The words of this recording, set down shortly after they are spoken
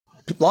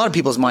A lot of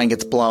people's mind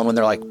gets blown when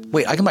they're like,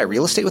 wait, I can buy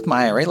real estate with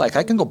my IRA? Like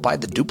I can go buy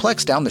the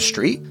duplex down the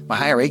street. My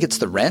IRA gets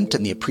the rent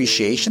and the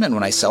appreciation. And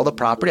when I sell the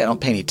property, I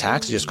don't pay any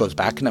tax. It just goes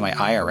back into my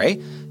IRA.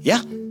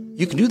 Yeah,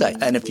 you can do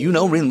that. And if you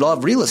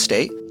love real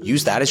estate,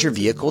 use that as your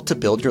vehicle to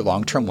build your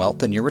long-term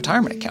wealth in your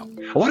retirement account.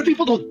 A lot of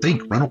people don't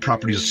think rental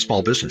property is a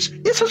small business.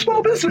 It's a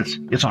small business.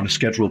 It's on a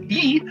Schedule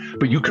E,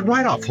 but you can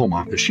write off home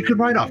office. You can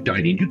write off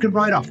dining. You can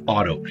write off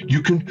auto.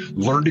 You can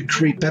learn to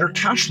create better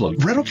cash flow.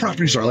 Rental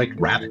properties are like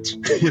rabbits.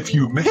 If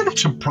you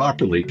manage them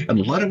properly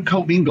and let them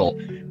commingle,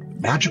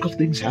 magical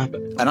things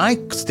happen. And I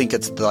think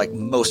it's the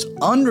most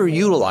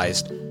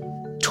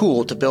underutilized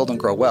tool to build and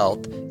grow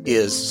wealth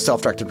is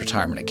self-directed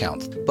retirement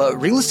accounts.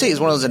 But real estate is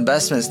one of those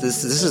investments.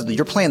 This is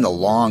you're playing the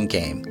long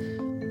game.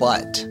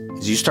 But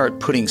as you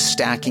start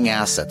stacking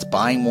assets,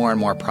 buying more and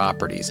more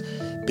properties,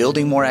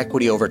 building more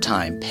equity over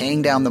time,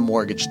 paying down the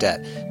mortgage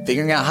debt,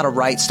 figuring out how to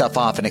write stuff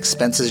off and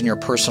expenses in your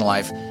personal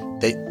life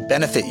that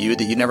benefit you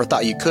that you never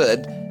thought you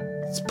could,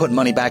 it's putting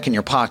money back in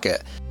your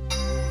pocket.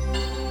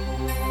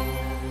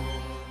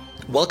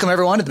 Welcome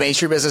everyone to the Main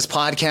Street Business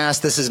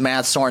Podcast. This is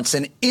Matt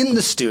Sorensen in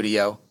the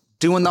studio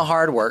doing the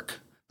hard work.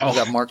 We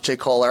got Mark J.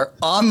 Kohler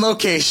on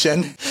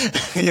location,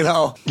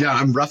 Yeah,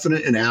 I'm roughing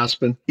it in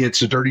Aspen.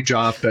 It's a dirty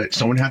job, but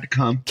someone had to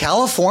come.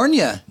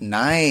 California.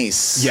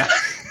 Nice. Yeah.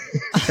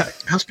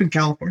 Aspen,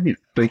 California.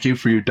 Thank you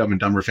for you Dumb and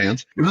Dumber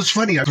fans. It was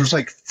funny. There's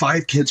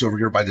 5 kids over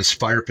here by this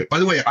fire pit. By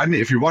the way,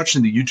 if you're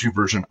watching the YouTube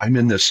version, I'm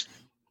in this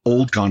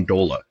old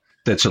gondola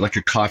that's like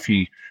a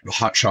coffee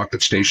hot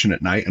chocolate station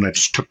at night. And I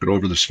just took it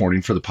over this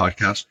morning for the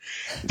podcast.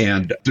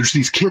 And there's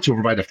these kids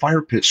over by the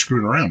fire pit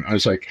screwing around. I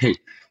was like, hey,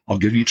 I'll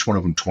give each one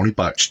of them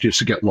 $20 just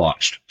to get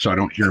lost so I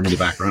don't hear them in the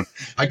background.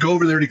 I go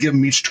over there to give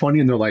them each 20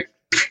 and they're like,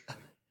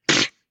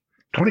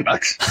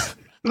 $20.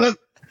 I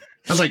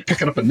was like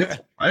picking up a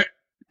nickel, right?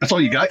 That's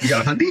all you got? You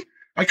got a hundy?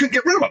 I couldn't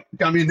get rid of them.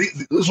 I mean,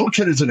 this little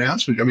kid is an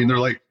Aspen. I mean, they're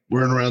like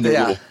wearing around their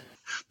little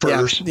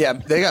furs. Yeah,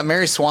 they got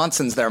Mary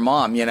Swanson's their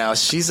mom.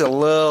 She's a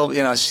little,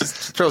 she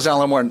throws down a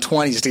little more than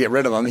 20 just to get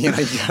rid of them. You got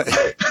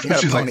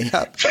to pony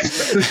up.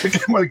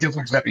 When it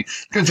looks happy,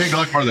 it's going to take a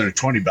lot more than a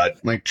 20, but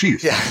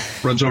geez,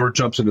 runs over,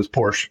 jumps in his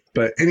Porsche.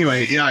 But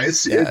anyway,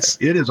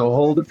 it is a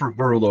whole different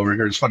world over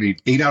here. It's funny.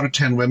 8 out of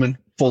 10 women,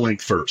 full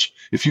length furs.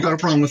 If you got a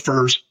problem with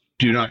furs,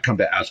 do not come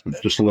to Aspen.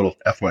 Just a little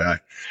FYI.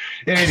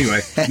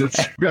 Anyway, we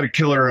got a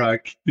killer.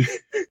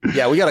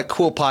 Yeah, we got a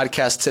cool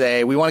podcast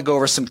today. We want to go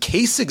over some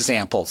case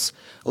examples,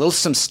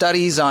 some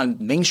studies on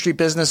Main Street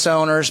business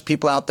owners,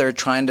 people out there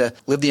trying to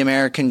live the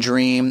American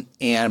dream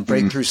and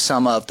break through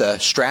some of the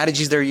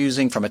strategies they're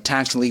using from a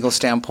tax and legal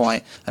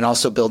standpoint, and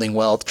also building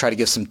wealth. Try to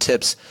give some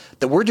tips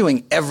that we're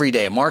doing every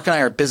day. Mark and I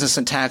are business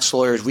and tax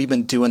lawyers. We've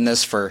been doing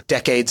this for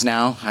decades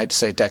now. I'd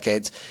say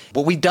decades.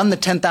 But we've done the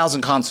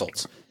 10,000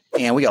 consults.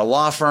 And we got a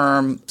law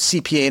firm,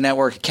 CPA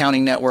network,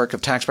 accounting network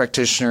of tax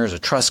practitioners, a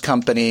trust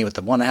company with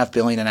the $1.5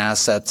 billion in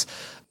assets.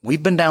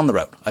 We've been down the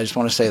road. I just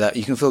want to say that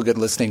you can feel good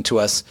listening to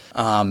us.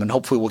 And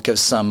hopefully we'll give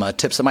some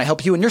tips that might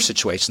help you in your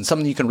situation,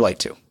 something you can relate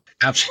to.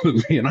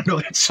 Absolutely. And I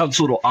know that sounds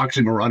a little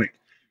oxymoronic.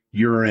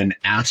 You're in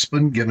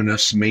Aspen giving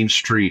us Main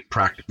Street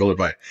practical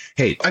advice.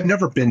 Hey, I've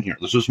never been here.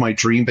 This was my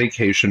dream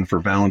vacation for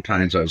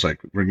Valentine's. I was like,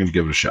 we're going to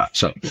give it a shot.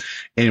 So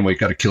anyway,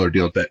 got a killer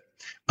deal. But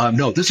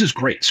no, this is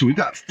great. So we've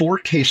got 4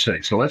 case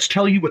studies. So let's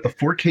tell you what the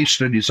 4 case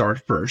studies are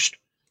first.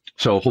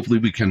 So hopefully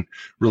we can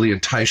really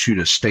entice you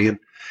to stay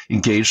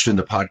engaged in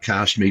the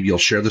podcast. Maybe you'll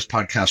share this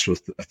podcast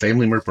with a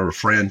family member or a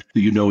friend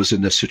that you know is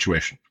in this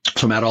situation.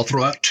 So Matt, I'll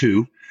throw out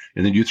 2,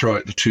 and then you throw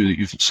out the 2 that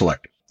you've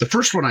selected. The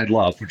first one I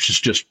love, which is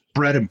just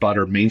bread and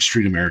butter, Main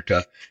Street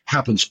America,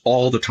 happens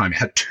all the time. I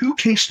had 2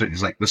 case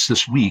studies like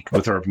this week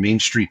with our Main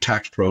Street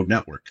Tax Pro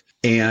network.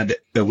 And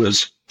it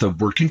was the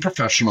working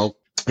professional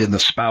and the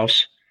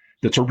spouse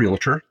that's a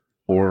realtor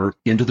or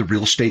into the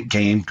real estate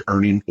game,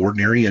 earning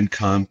ordinary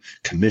income,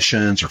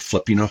 commissions, or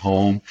flipping a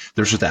home.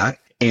 There's that.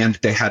 And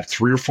they had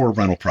 3 or 4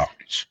 rental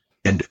properties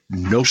and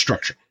no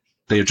structure.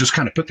 They had just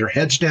kind of put their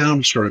heads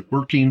down, started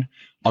working.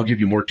 I'll give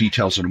you more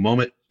details in a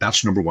moment.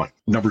 That's number 1.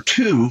 Number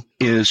 2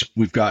 is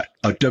we've got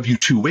a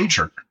W-2 wage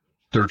earner.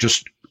 They're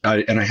just,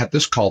 and I had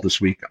this call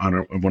this week on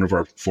one of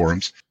our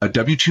forums, a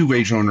W-2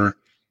 wage owner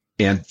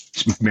and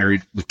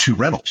married with 2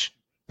 rentals.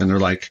 And they're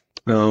like,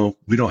 no,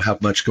 we don't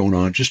have much going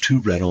on, just 2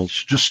 rentals,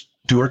 just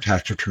do our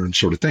tax return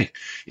sort of thing.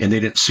 And they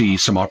didn't see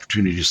some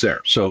opportunities there.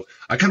 So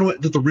I kind of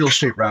went the real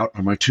estate route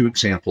on my 2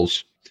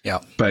 examples. Yeah.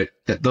 But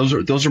those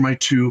are my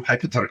 2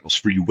 hypotheticals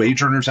for you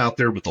wage earners out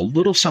there with a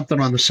little something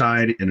on the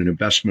side and an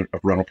investment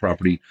of rental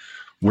property.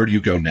 Where do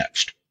you go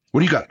next? What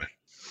do you got, man?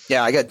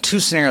 Yeah, I got 2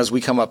 scenarios we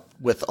come up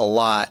with a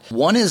lot.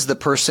 One is the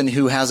person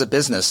who has a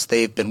business.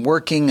 They've been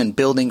working and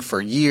building for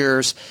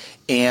years,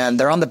 and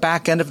they're on the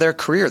back end of their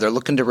career. They're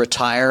looking to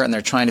retire, and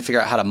they're trying to figure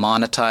out how to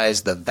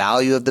monetize the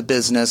value of the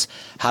business.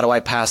 How do I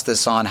pass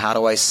this on? How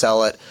do I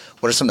sell it?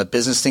 What are some of the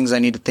business things I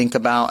need to think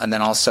about? And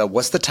then also,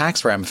 what's the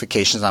tax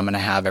ramifications I'm going to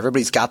have?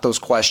 Everybody's got those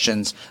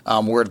questions.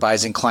 We're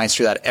advising clients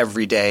through that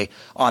every day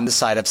on the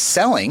side of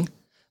selling,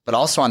 but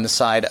also on the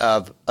side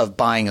of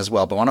buying as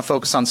well. But I want to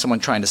focus on someone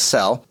trying to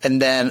sell.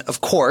 And then, of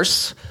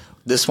course,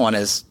 this one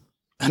is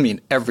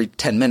every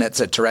 10 minutes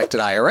a directed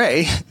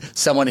IRA,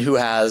 someone who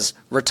has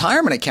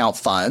retirement account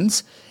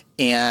funds,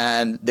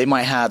 and they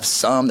might have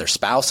some, their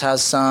spouse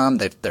has some,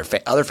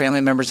 other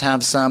family members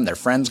have some, their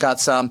friends got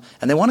some,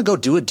 and they want to go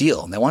do a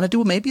deal. And they want to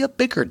do maybe a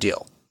bigger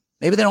deal.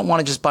 Maybe they don't want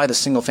to just buy the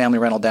single family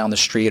rental down the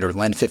street or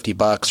lend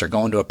 $50 or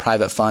go into a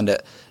private fund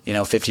at,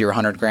 50 or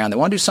 100 grand. They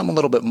want to do something a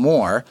little bit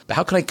more. But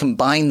how can I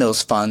combine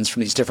those funds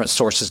from these different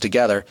sources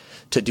together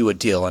to do a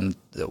deal? And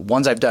the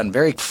ones I've done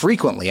very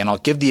frequently, and I'll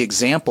give the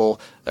example,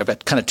 I've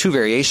got kind of two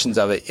variations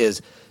of it,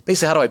 is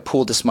basically how do I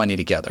pool this money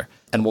together?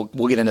 And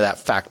we'll get into that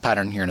fact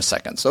pattern here in a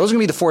second. So those are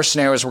going to be the 4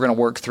 scenarios we're going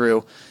to work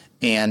through.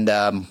 And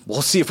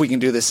we'll see if we can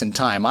do this in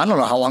time. I don't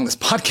know how long this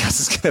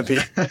podcast is going to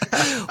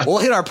be. We'll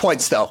hit our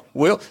points though.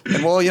 We'll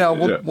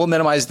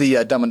minimize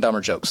the Dumb and Dumber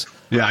jokes.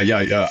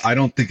 Yeah. I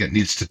don't think it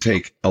needs to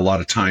take a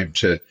lot of time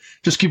to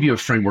just give you a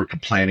framework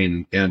of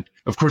planning. And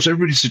of course,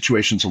 everybody's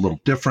situation is a little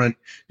different.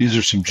 These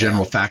are some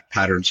general fact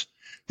patterns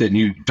that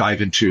you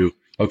dive into.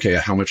 Okay,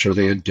 how much are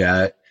they in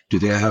debt? Do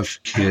they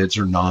have kids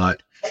or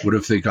not? What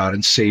have they got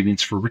in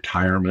savings for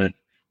retirement?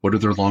 What are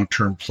their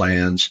long-term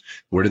plans?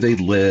 Where do they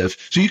live?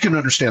 So you can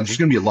understand there's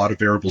going to be a lot of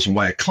variables, and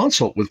why I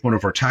consult with one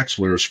of our tax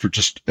lawyers for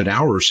just an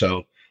hour or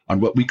so on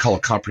what we call a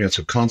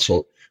comprehensive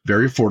consult,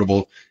 very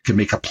affordable, can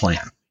make a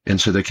plan. And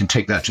so they can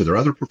take that to their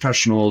other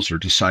professionals or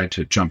decide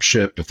to jump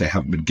ship if they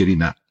haven't been getting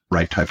that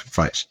right type of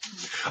advice.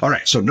 All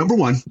right. So number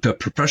one, the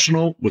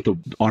professional with the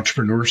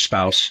entrepreneur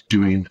spouse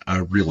doing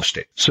real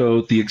estate.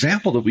 So the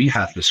example that we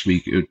had this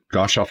week,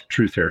 gosh, off the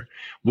truth here,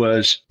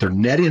 was their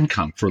net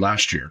income for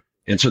last year.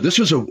 And so this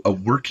was a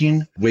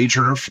working wage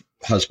earner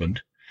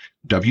husband,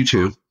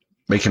 W-2,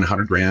 making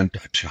 100 grand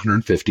to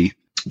 150,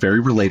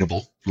 very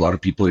relatable. A lot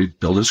of people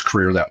build his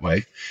career that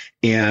way.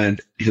 And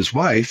his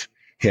wife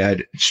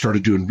had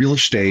started doing real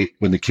estate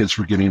when the kids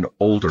were getting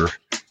older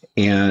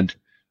and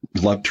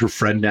loved her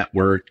friend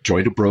network,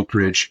 joined a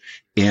brokerage,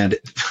 and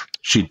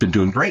she'd been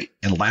doing great.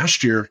 And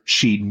last year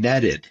she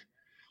netted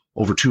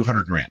over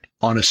 200 grand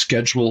on a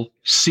Schedule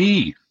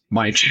C,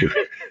 mind you.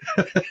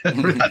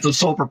 That's a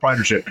sole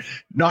proprietorship.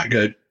 Not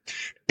good.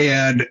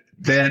 And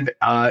then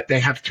they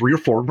had 3 or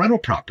 4 rental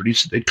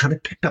properties they kind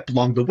of picked up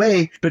along the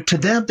way. But to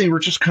them, they were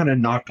just kind of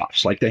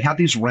knockoffs. Like they had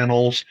these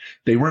rentals.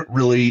 They weren't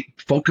really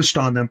focused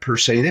on them per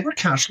se. They were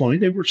cash flowing.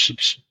 They were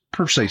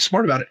per se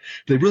smart about it.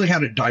 They really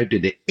hadn't dived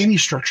into any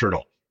structure at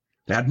all.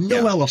 They had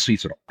no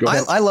LLCs at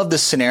all. I love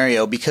this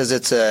scenario because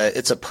it's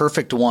a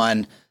perfect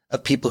one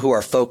of people who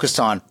are focused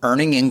on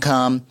earning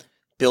income,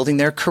 building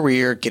their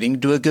career, getting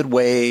to a good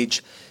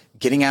wage,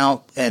 getting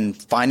out and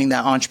finding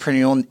that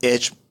entrepreneurial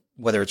itch,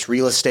 whether it's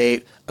real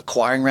estate,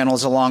 acquiring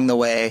rentals along the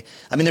way.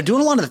 They're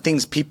doing a lot of the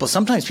things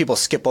sometimes people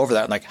skip over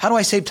that. Like, how do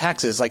I save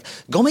taxes? Like,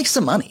 go make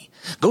some money,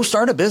 go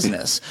start a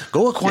business,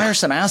 go acquire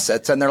some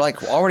assets. And they're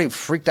like already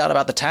freaked out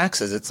about the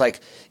taxes. It's like,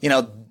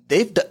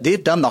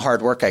 they've done the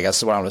hard work, I guess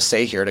is what I want to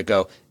say here, to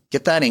go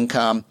get that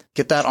income,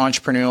 get that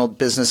entrepreneurial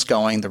business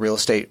going, the real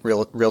estate,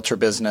 realtor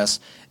business,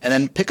 and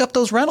then pick up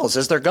those rentals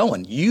as they're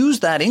going.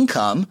 Use that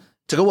income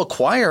to go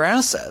acquire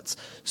assets.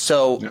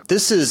 So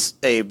this is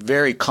a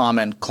very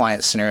common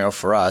client scenario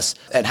for us,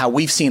 and how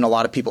we've seen a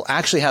lot of people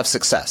actually have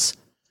success,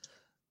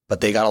 but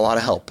they got a lot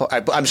of help.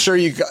 I'm sure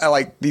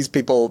these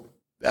people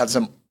have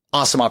some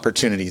awesome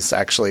opportunities,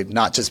 actually,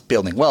 not just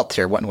building wealth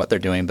here, what they're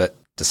doing, but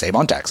to save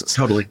on taxes.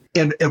 Totally.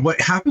 And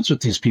what happens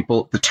with these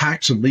people, the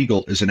tax and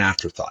legal is an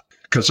afterthought.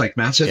 Because like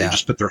Matt said, they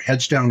just put their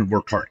heads down and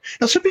work hard.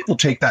 Now, some people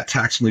take that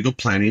tax and legal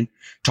planning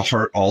to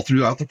heart all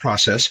throughout the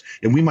process.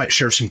 And we might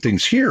share some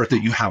things here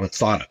that you haven't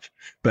thought of.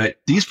 But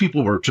these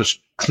people were just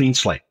clean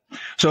slate.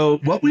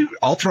 So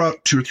I'll throw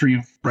out 2 or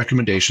 3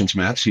 recommendations,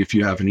 Matt, see if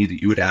you have any that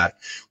you would add.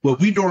 What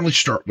we normally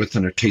start with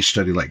in a case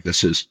study like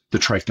this is the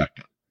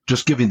trifecta.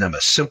 Just giving them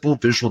a simple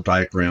visual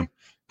diagram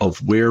of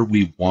where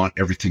we want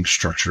everything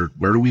structured.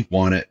 Where do we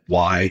want it?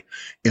 Why?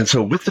 And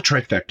so with the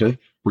trifecta,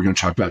 we're going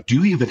to talk about, do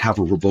you even have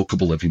a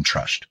revocable living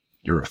trust?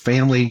 You're a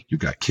family,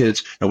 you've got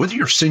kids. Now, whether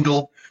you're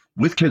single,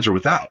 with kids or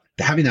without,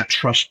 having that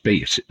trust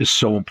base is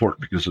so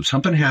important, because if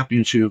something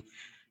happens to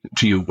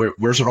you,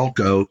 where's it all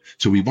go?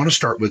 So we want to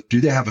start with, do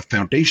they have a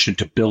foundation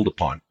to build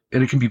upon?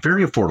 And it can be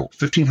very affordable,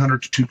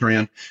 $1,500 to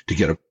 $2,000 to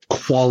get a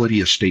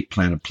quality estate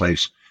plan in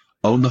place,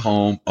 own the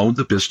home, own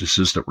the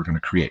businesses that we're going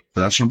to create.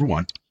 So that's number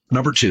one.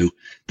 Number 2,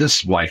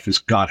 this wife has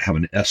got to have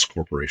an S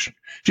corporation.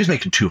 She's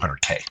making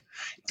 $200K.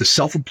 The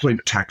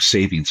self-employment tax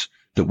savings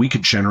that we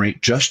could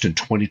generate just in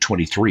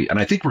 2023, and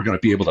I think we're going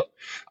to be able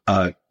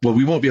to,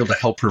 we won't be able to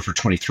help her for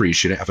 23.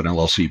 She'd have an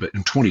LLC, but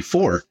in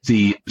 24,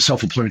 the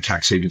self-employment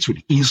tax savings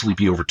would easily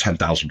be over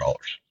 $10,000.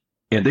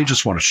 And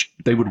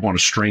they would want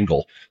to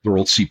strangle their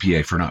old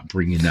CPA for not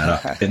bringing that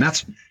up. And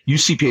that's, you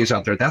CPAs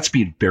out there, that's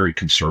being very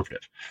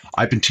conservative.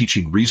 I've been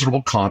teaching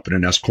reasonable comp in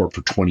an S Corp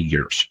for 20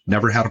 years.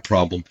 Never had a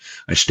problem.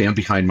 I stand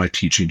behind my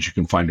teachings. You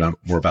can find out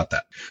more about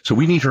that. So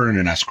we need her in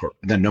an S Corp.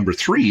 And then number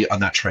 3 on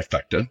that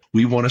trifecta,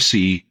 we want to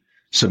see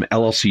some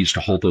LLCs to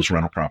hold those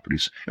rental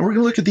properties. And we're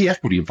going to look at the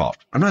equity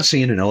involved. I'm not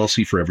saying an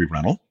LLC for every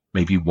rental,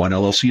 maybe one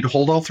LLC to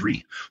hold all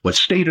 3. What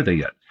state are they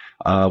in?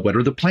 What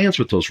are the plans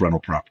with those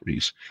rental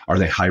properties? Are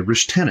they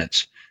high-risk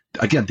tenants?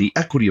 again, the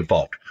equity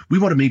involved. We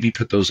want to maybe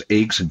put those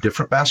eggs in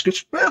different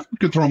baskets. Well, we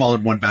could throw them all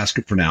in one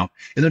basket for now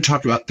and then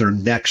talk about their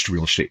next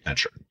real estate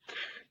venture.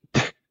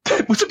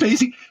 What's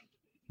amazing?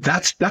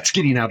 That's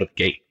getting out of the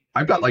gate.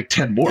 I've got like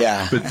 10 more,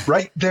 but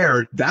right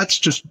there, that's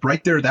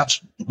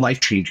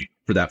life-changing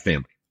for that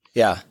family.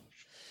 Yeah.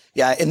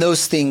 Yeah. And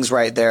those things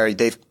right there,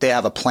 they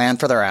have a plan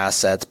for their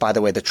assets. By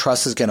the way, the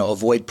trust is going to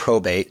avoid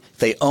probate. If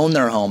they own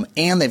their home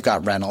and they've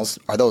got rentals,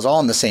 are those all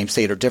in the same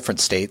state or different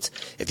states?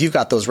 If you've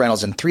got those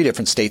rentals in 3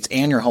 different states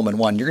and your home in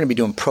 1, you're going to be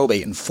doing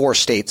probate in 4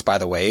 states, by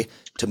the way,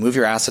 to move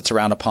your assets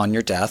around upon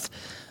your death.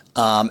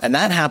 And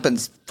that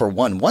happens for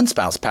one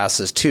spouse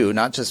passes too,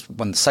 not just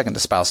when the second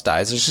spouse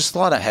dies. There's just a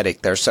lot of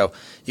headache there. So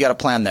you got to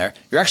plan there.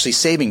 You're actually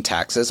saving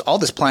taxes. All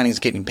this planning is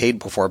getting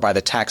paid for by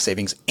the tax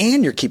savings,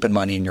 and you're keeping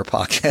money in your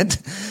pocket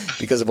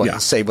because of what you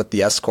save with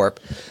the S Corp.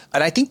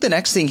 And I think the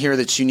next thing here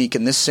that's unique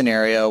in this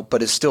scenario,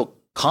 but is still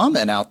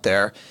common out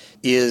there,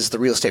 is the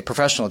real estate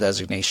professional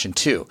designation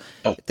too.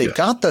 They've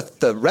got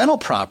the rental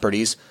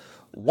properties.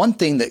 One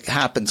thing that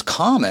happens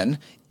common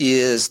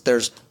is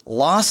there's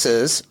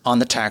losses on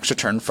the tax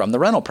return from the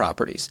rental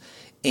properties.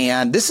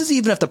 And this is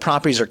even if the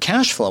properties are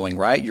cash flowing,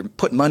 right? You're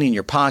putting money in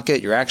your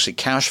pocket. You're actually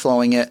cash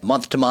flowing it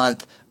month to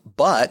month.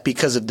 But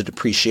because of the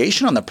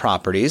depreciation on the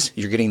properties,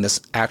 you're getting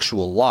this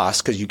actual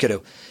loss because you get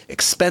to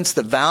expense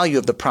the value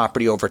of the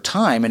property over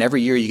time. And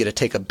every year you get to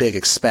take a big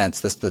expense.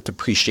 That's the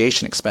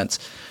depreciation expense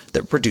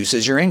that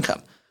reduces your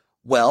income.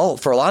 Well,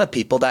 for a lot of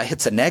people, that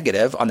hits a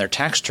negative on their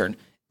tax return.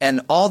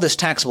 And all this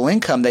taxable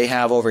income they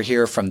have over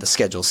here from the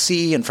Schedule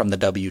C and from the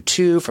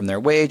W-2, from their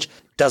wage,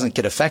 doesn't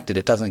get affected.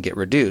 It doesn't get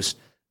reduced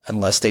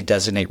unless they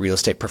designate real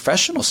estate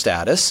professional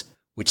status,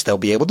 which they'll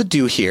be able to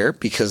do here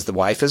because the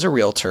wife is a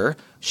realtor.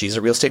 She's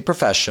a real estate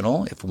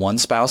professional. If one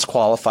spouse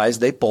qualifies,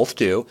 they both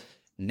do.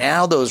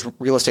 Now those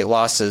real estate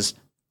losses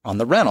on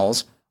the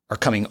rentals are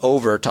coming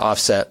over to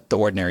offset the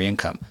ordinary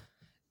income.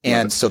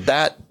 And so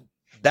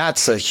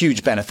that's a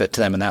huge benefit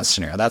to them in that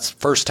scenario. That's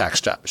first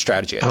tax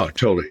strategy. Oh,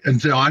 totally.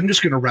 And so I'm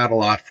just going to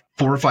rattle off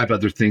 4 or 5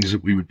 other things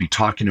that we would be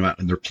talking about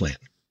in their plan.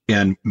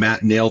 And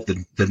Matt nailed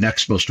the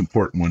next most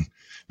important one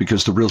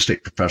because the real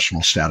estate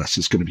professional status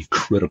is going to be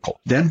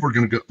critical. Then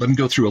let me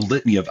go through a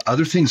litany of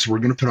other things we're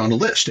going to put on a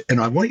list. And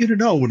I want you to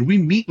know when we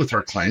meet with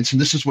our clients, and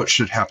this is what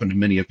should happen to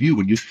many of you,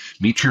 when you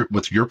meet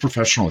with your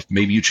professional, if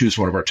maybe you choose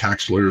one of our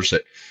tax lawyers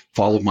that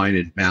follow mine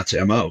and Matt's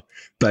MO,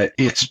 but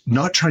it's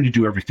not trying to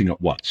do everything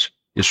at once.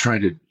 It's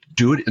trying to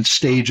do it in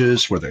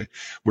stages where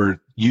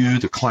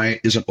the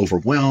client isn't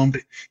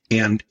overwhelmed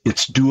and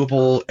it's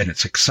doable and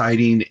it's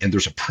exciting and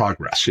there's a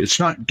progress. It's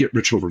not get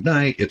rich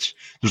overnight.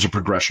 There's a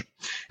progression.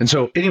 And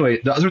so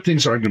anyway, the other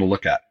things that I'm going to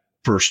look at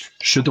first,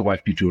 should the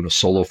wife be doing a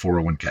solo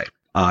 401k?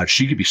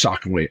 She could be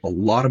socking away a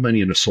lot of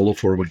money in a solo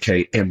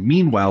 401k and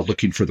meanwhile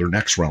looking for their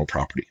next rental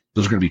property.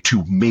 Those are going to be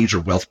 2 major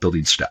wealth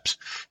building steps.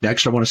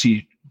 Next, I want to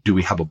see, do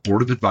we have a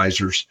board of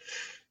advisors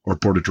or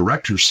board of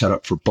directors set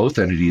up for both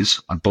entities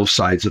on both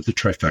sides of the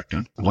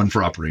trifecta, one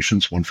for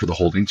operations, one for the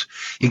holdings,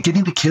 and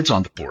getting the kids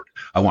on the board.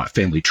 I want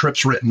family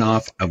trips written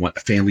off. I want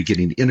the family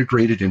getting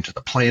integrated into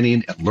the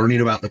planning and learning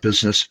about the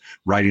business,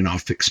 writing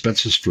off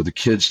expenses for the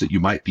kids that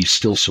you might be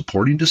still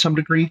supporting to some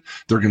degree.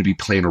 They're going to be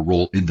playing a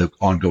role in the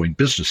ongoing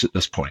business at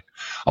this point.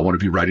 I want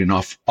to be writing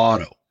off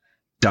auto,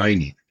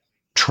 dining,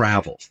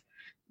 travel,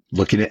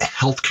 looking at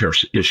healthcare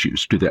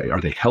issues. Are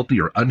they healthy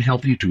or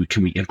unhealthy?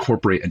 Can we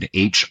incorporate an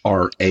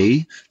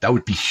HRA? That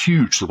would be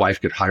huge. The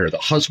wife could hire the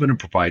husband and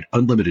provide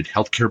unlimited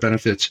healthcare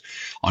benefits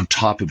on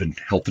top of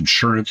health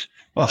insurance.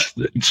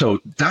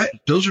 So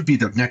those would be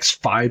the next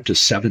 5 to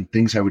 7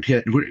 things I would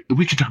hit.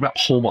 We could talk about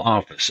home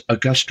office,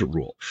 Augusta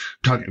rule,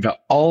 talking about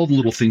all the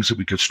little things that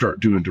we could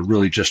start doing to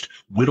really just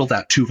whittle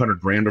that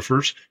 200 grand of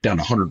first down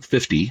to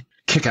 150.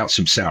 Kick out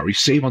some salary,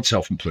 save on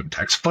self-employment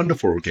tax, fund a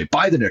 401k,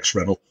 buy the next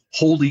rental.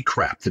 Holy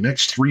crap. The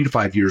next 3 to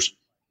 5 years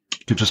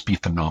could just be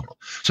phenomenal.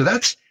 So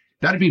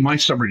that'd be my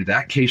summary to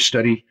that case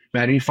study.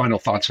 Matt, any final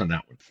thoughts on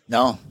that one?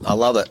 No, I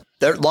love it.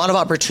 There's a lot of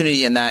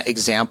opportunity in that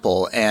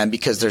example. And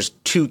because there's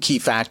 2 key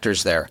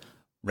factors there,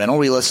 rental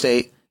real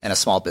estate and a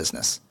small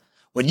business.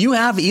 When you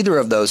have either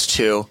of those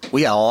 2,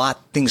 we got a lot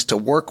of things to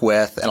work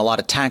with and a lot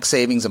of tax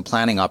savings and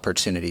planning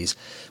opportunities.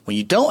 When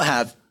you don't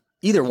have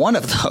either one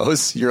of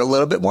those, you're a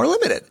little bit more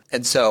limited.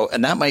 And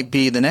that might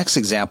be the next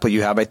example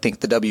you have, I think,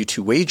 the W-2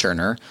 wage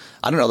earner.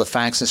 I don't know the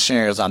facts and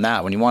scenarios on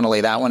that one. You want to lay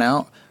that one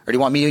out? Or do you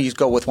want me to just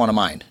go with one of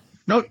mine?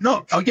 No.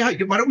 Oh, yeah.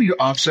 Why don't we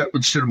offset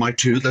instead of my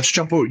 2? Let's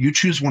jump over. You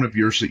choose one of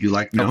yours that you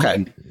like now. Okay.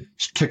 And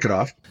kick it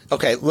off.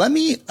 Okay. Let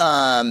me,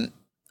 I've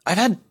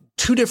had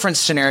 2 different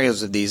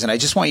scenarios of these, and I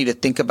just want you to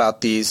think about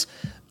these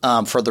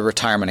for the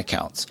retirement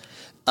accounts.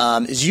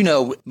 As you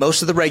know,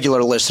 most of the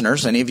regular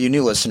listeners, any of you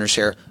new listeners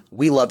here,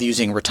 we love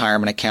using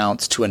retirement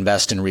accounts to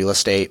invest in real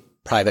estate,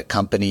 private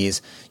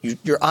companies.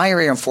 Your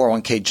IRA and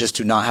 401k just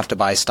do not have to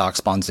buy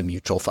stocks, bonds, and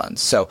mutual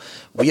funds. So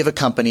we have a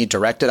company,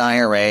 Directed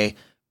IRA.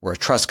 We're a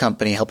trust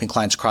company helping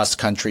clients across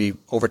the country,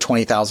 over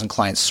 20,000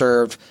 clients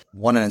served,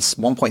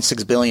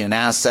 $1.6 billion in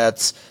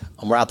assets.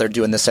 And we're out there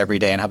doing this every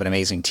day and have an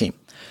amazing team.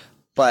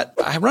 But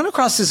I run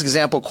across this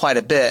example quite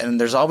a bit, and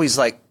there's always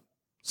like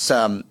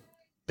some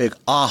big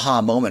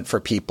aha moment for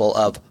people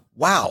of,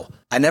 wow,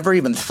 I never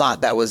even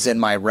thought that was in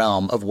my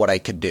realm of what I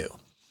could do.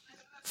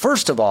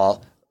 First of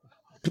all,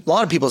 a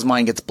lot of people's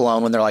mind gets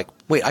blown when they're like,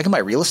 wait, I can buy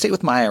real estate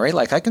with my IRA?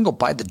 Like I can go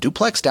buy the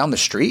duplex down the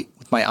street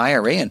with my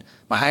IRA and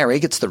my IRA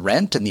gets the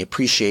rent and the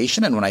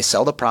appreciation. And when I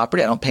sell the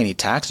property, I don't pay any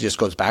tax. It just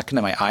goes back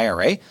into my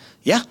IRA.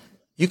 Yeah,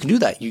 you can do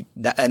that.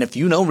 And if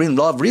you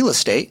love real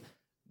estate,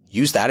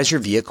 use that as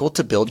your vehicle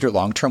to build your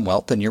long-term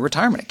wealth in your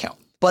retirement account.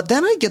 But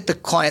then I get the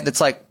client that's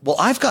like, well,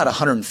 I've got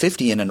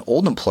 150 in an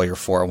old employer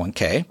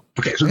 401k.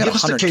 Okay, so give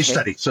us the case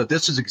study. So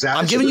this is exactly.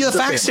 I'm giving you the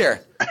facts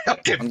here.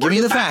 Okay, I'm giving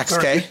you the facts,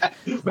 okay?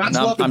 Matt's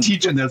loving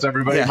teaching this,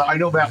 everybody. Yeah. But I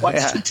know Matt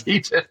wants to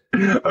teach it.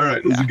 All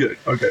right, this is good.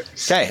 Okay.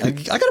 Okay,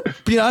 I got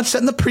to, I'm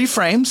setting the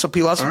pre-frame so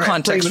people have some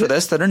context for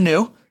this that are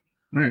new.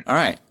 All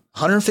right,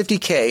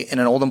 150K in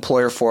an old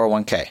employer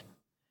 401k.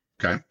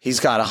 Okay. He's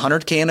got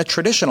 100K in a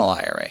traditional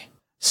IRA.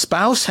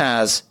 Spouse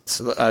has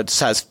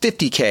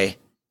 50K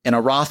in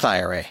a Roth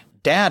IRA.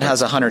 Dad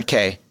has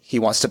 100K he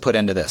wants to put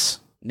into this.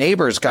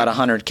 Neighbor's got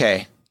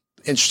 100K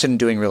interested in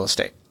doing real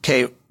estate.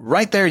 Okay,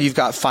 right there you've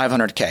got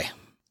 500K.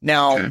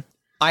 Now,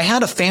 I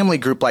had a family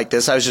group like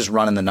this. I was just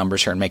running the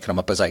numbers here and making them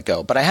up as I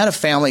go. But I had a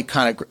family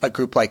kind of a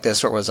group like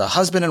this where it was a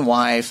husband and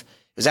wife. It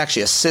was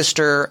actually a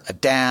sister, a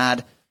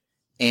dad,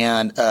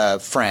 and a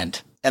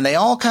friend. And they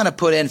all kind of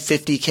put in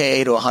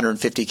 50K to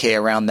 150K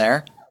around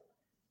there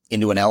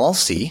into an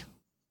LLC.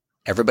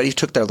 Everybody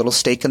took their little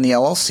stake in the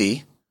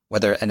LLC.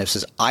 And this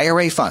is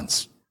IRA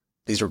funds.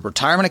 These are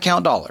retirement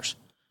account dollars.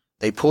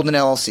 They pulled an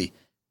LLC.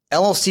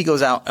 LLC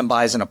goes out and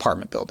buys an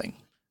apartment building.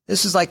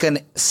 This is like a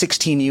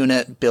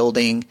 16-unit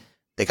building.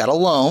 They got a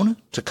loan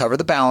to cover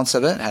the balance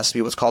of it. It has to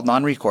be what's called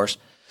non-recourse.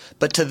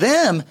 But to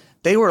them,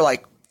 they were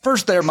like,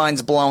 first their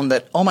minds blown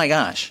that, oh my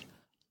gosh,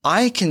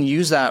 I can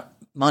use that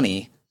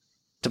money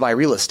to buy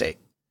real estate.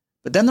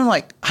 But then they're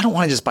like, I don't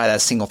want to just buy that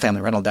single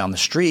family rental down the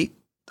street.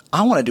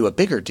 I want to do a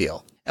bigger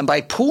deal. And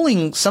by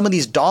pooling some of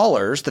these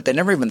dollars that they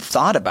never even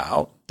thought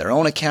about, their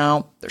own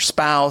account, their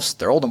spouse,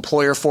 their old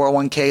employer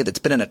 401k that's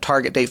been in a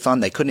target date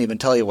fund, they couldn't even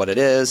tell you what it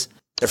is,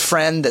 their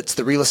friend that's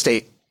the real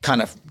estate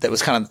that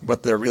was kind of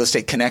what their real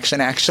estate connection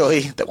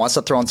actually, that wants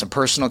to throw in some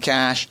personal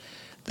cash,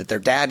 that their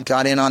dad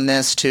got in on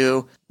this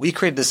too. We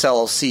created this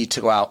LLC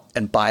to go out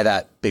and buy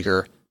that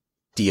bigger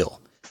deal.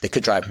 They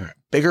could drive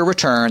bigger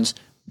returns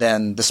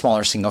than the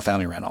smaller single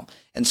family rental.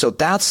 And so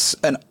that's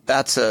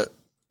a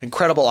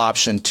incredible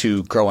option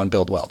to grow and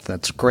build wealth.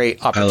 That's a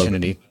great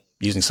opportunity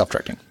using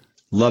self-directing.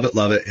 Love it,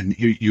 love it. And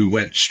you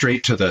went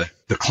straight to the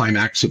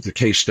climax of the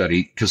case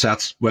study because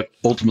that's what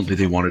ultimately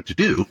they wanted to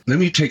do. Let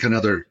me take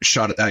another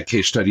shot at that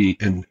case study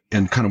and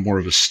kind of more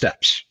of a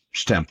steps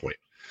standpoint.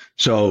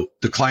 So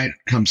the client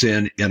comes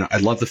in, and I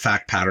love the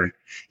fact pattern.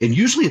 And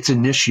usually it's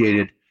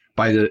initiated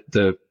by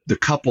the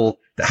couple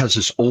that has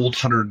this old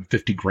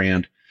 150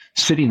 grand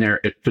sitting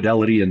there at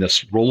Fidelity in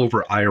this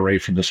rollover IRA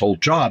from this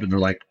old job. And they're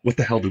like, what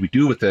the hell do we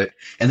do with it?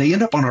 And they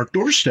end up on our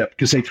doorstep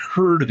because they've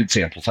heard of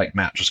examples like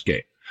Matt just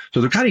gave.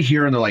 So they're kind of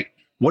here and they're like,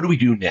 what do we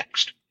do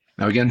next?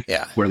 Now, again,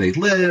 where they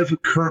live,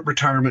 current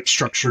retirement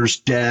structures,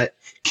 debt,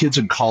 kids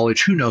in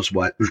college, who knows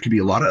what. There could be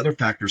a lot of other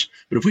factors.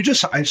 But if we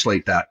just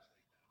isolate that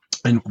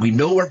and we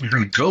know where we're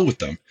going to go with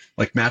them,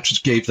 like Matt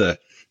just gave the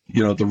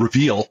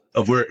reveal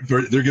of where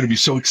they're going to be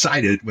so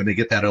excited when they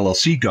get that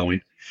LLC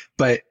going,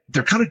 but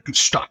they're kind of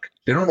stuck.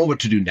 They don't know what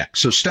to do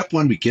next. So step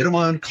one, we get them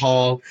on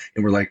call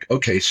and we're like,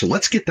 okay, so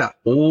let's get that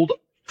old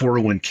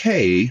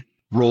 401k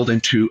rolled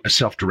into a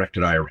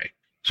self-directed IRA.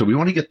 So we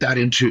want to get that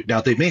into,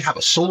 now they may have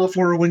a solo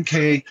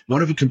 401k.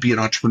 One of them can be an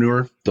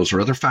entrepreneur. Those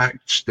are other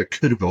facts that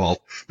could evolve.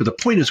 But the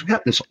point is we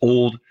got this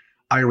old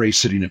IRA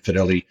sitting at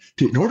Fidelity.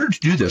 In order to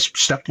do this,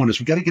 step one is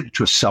we got to get it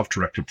to a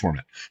self-directed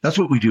format. That's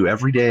what we do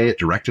every day at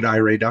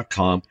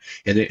directedira.com.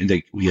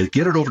 We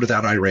get it over to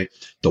that IRA.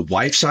 The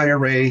wife's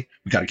IRA,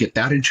 we got to get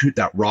that into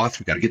that Roth.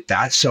 We got to get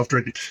that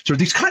self-directed. So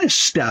these kind of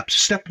steps,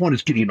 step one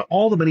is getting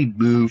all the money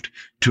moved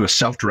to a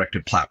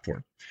self-directed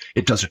platform.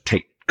 It doesn't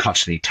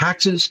cost any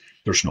taxes.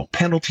 There's no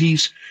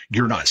penalties.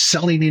 You're not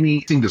selling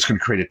anything that's going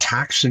to create a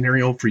tax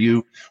scenario for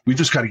you. We've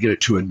just got to get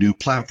it to a new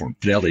platform.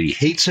 Fidelity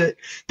hates it.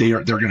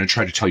 They're going to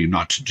try to tell you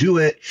not to do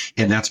it.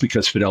 And that's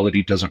because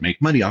Fidelity doesn't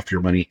make money off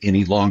your money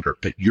any longer,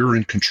 but you're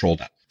in control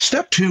now.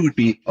 Step two would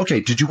be,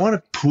 okay, did you want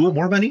to pool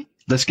more money?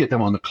 Let's get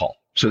them on the call.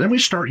 So then we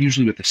start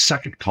usually with the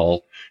second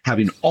call,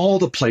 having all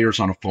the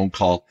players on a phone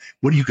call.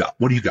 What do you got?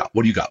 What do you got?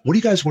 What do you got? What do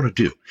you guys want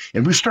to do?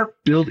 And we start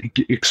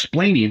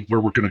explaining where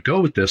we're going to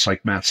go with this.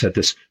 Like Matt said,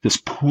 this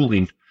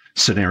pooling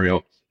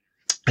scenario,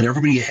 and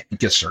everybody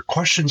gets their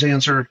questions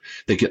answered.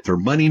 They get their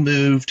money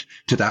moved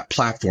to that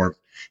platform.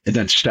 And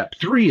then step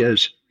three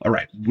is, all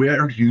right,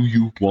 where do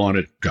you want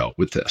to go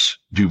with this?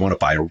 Do you want to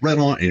buy a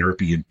rental, an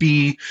Airbnb?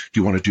 Do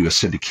you want to do a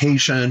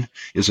syndication?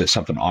 Is it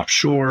something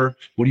offshore?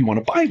 What do you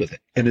want to buy with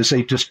it? And as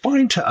they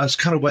define to us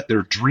kind of what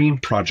their dream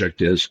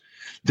project is,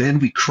 then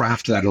we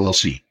craft that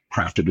LLC,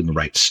 crafted in the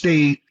right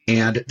state.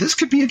 And this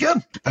could be,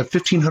 again, a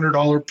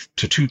 $1,500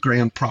 to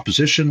 $2,000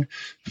 proposition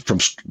from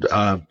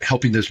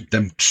helping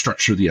them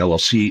structure the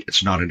LLC.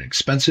 It's not an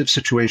expensive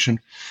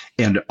situation.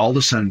 And all of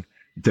a sudden,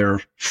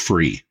 they're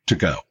free to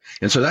go.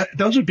 And so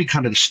those would be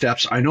kind of the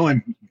steps. I know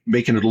I'm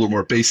making it a little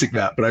more basic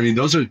that, but I mean,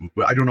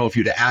 I don't know if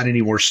you'd add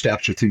any more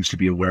steps or things to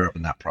be aware of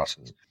in that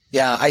process.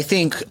 Yeah, I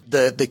think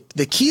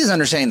the key is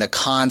understanding the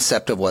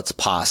concept of what's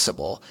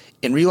possible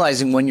and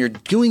realizing when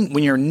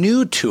you're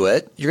new to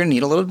it, you're going to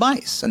need a little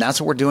advice. And that's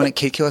what we're doing at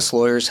KKOS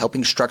Lawyers,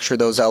 helping structure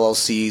those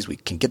LLCs. We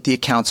can get the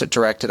accounts at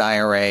directed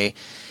IRA.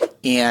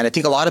 And I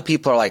think a lot of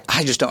people are like,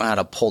 I just don't know how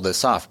to pull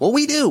this off. Well,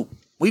 we do.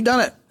 We've done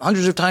it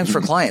hundreds of times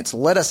for clients.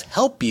 Let us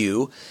help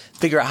you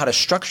figure out how to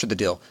structure the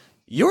deal.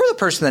 You're the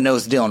person that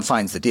knows the deal and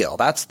finds the deal.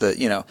 That's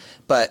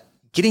but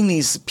getting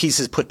these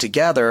pieces put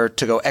together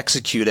to go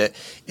execute it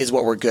is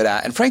what we're good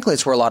at. And frankly,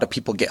 it's where a lot of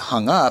people get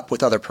hung up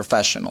with other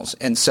professionals.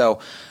 And so,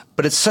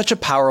 but it's such a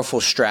powerful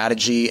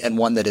strategy and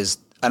one that is,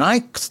 and I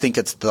think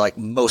it's the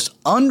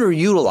most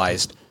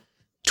underutilized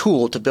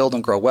tool to build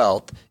and grow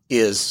wealth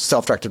is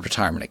self-directed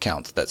retirement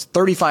accounts. That's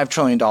 $35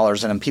 trillion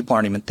in them. People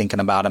aren't even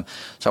thinking about them.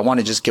 So I want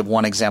to just give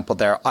one example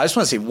there. I just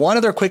want to say one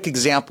other quick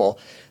example.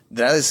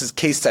 Now, this is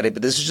case study,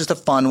 but this is just a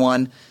fun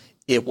one.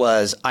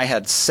 I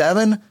had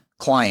 7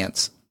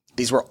 clients.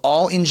 These were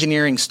all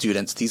engineering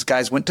students. These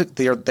guys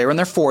they were in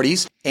their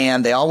 40s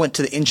and they all went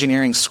to the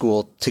engineering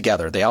school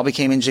together. They all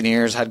became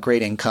engineers, had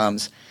great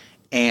incomes,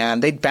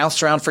 and they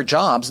bounced around for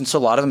jobs. And so a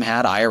lot of them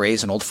had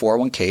IRAs and old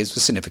 401ks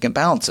with significant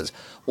balances.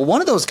 Well, one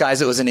of those guys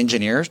that was an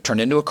engineer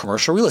turned into a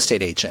commercial real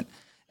estate agent,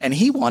 and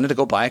he wanted to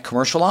go buy a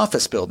commercial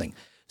office building.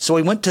 So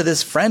he went to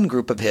this friend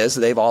group of his.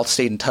 They've all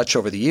stayed in touch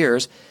over the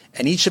years,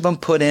 and each of them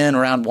put in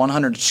around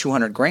 100 to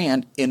 200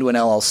 grand into an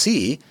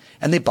LLC,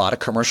 and they bought a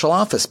commercial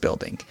office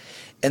building.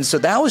 And so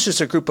that was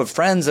just a group of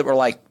friends that were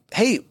like,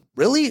 hey,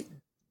 really?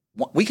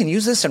 We can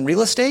use this in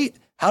real estate?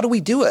 How do we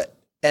do it?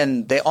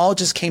 And they all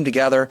just came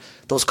together.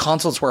 Those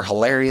consults were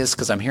hilarious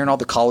because I'm hearing all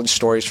the college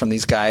stories from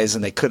these guys,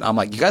 and I'm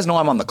like, you guys know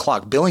I'm on the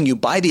clock billing you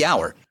by the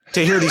hour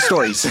to hear these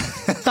stories.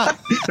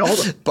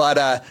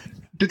 But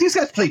did these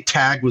guys play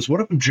tag? Was one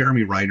of them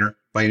Jeremy Reiner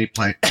by any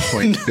point?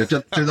 Do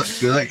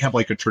they have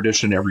a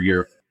tradition every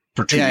year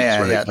for 2 weeks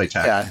where they play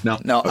tag? Yeah.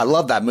 No, I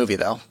love that movie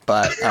though,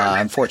 but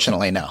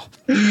unfortunately, no.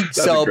 That's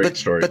a great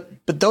story.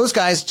 But those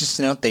guys just,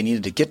 they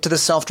needed to get to the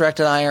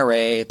self-directed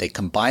IRA. They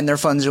combined their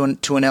funds to an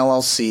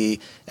LLC,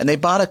 and they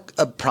bought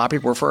a property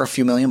worth for a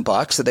few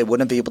 $1,000,000 that they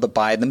wouldn't be able to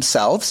buy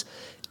themselves.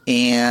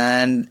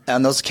 And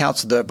those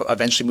accounts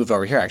eventually moved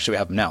over here. Actually, we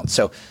have them now.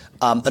 So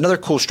another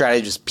cool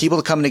strategy is people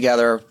to come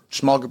together,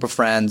 small group of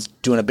friends,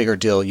 doing a bigger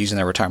deal using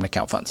their retirement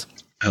account funds.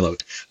 I love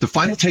it. The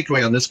final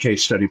takeaway on this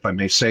case study, if I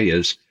may say,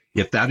 is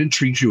if that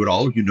intrigues you at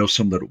all,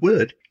 someone that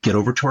would, get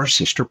over to our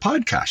sister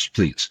podcast,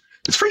 please.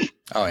 It's free.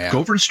 Oh, yeah. Go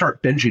over and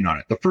start binging on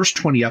it. The first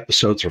 20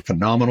 episodes are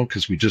phenomenal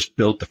because we just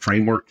built the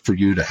framework for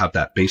you to have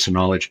that base of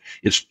knowledge.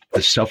 It's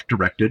a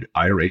self-directed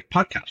IRA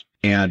podcast.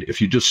 And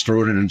if you just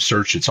throw it in and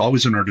search, it's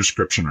always in our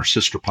description, our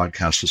sister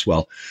podcast as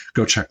well.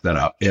 Go check that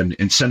out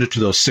and send it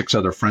to those 6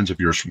 other friends of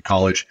yours from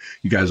college.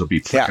 You guys will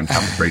be freaking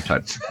having a great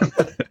time.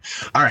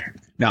 All right.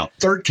 Now,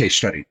 third case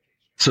study.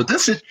 So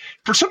this is,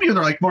 for some of you,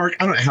 they're like, Mark,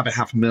 I don't have a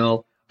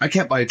 $500,000. I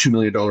can't buy a $2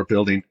 million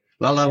building.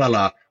 La, la, la,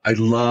 la. I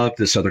love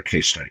this other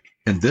case study.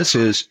 And this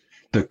is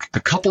the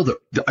couple that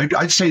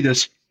I'd say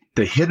this,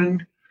 the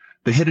hidden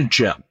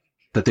gem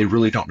that they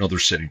really don't know they're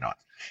sitting on.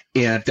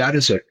 And that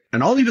is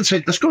and I'll even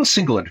say, let's go a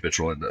single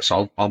individual in this.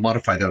 I'll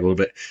modify that a little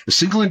bit. A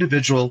single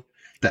individual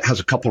that has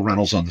a couple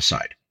rentals on the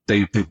side.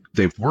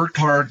 They've worked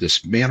hard,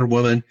 this man or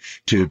woman,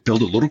 to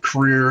build a little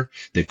career.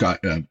 They've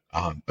got a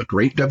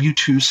great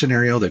W-2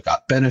 scenario. They've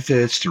got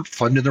benefits. They're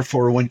funding their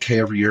 401k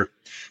every year.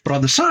 But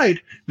on the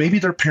side, maybe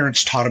their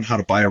parents taught them how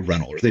to buy a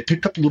rental, or they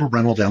picked up a little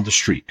rental down the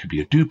street. Could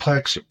be a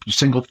duplex, a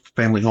single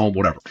family home,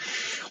 whatever.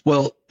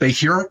 Well, they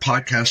hear our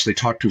podcast, they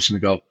talk to us, and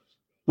they go,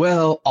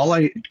 well,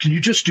 can you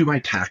just do my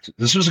taxes?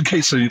 This was a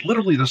case study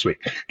literally this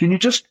week. Can you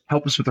just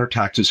help us with our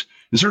taxes?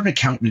 Is there an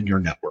accountant in your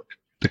network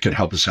that could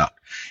help us out?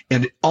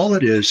 And all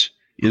it is,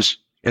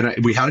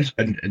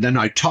 and then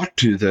I talked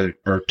to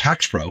our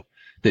tax pro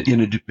that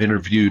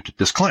interviewed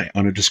this client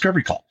on a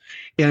discovery call.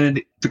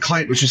 And the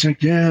client was just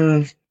like,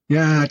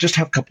 yeah, I just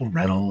have a couple of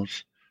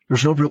rentals.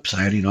 There's no real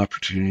planning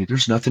opportunity.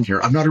 There's nothing here.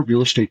 I'm not a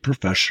real estate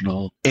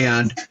professional.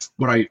 And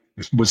what I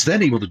was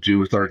then able to do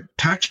with our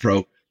tax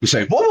pro was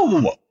say,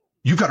 whoa.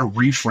 You've got to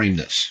reframe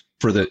this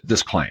for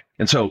this client.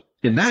 And so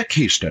in that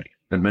case study,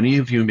 and many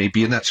of you may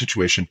be in that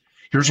situation,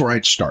 here's where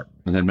I'd start.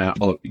 And then Matt,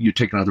 you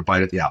take another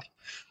bite at the apple.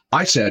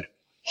 I said,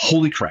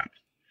 holy crap,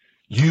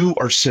 you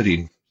are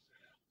sitting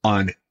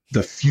on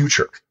the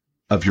future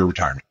of your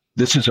retirement.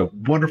 This is a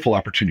wonderful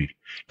opportunity.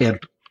 And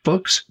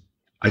folks,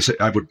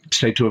 I would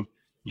say to them,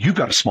 you've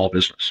got a small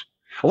business.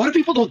 A lot of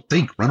people don't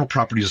think rental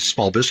property is a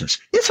small business.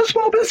 It's a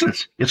small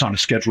business. It's on a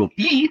Schedule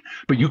E,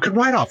 but you can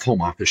write off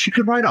home office. You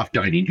can write off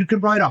dining. You can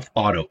write off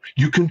auto.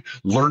 You can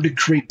learn to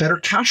create better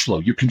cash flow.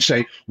 You can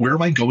say, where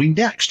am I going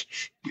next?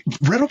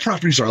 Rental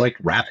properties are like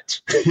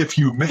rabbits. If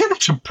you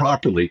manage them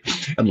properly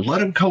and let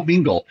them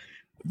commingle,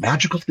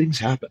 magical things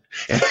happen.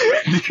 And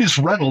these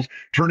rentals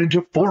turn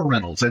into 4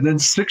 rentals and then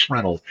 6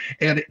 rentals.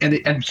 And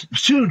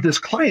soon this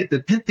client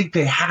that didn't think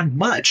they had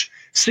much,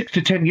 6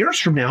 to 10 years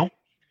from now,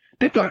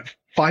 they've got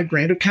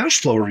 $5,000 of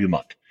cash flow every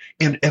month.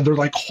 And they're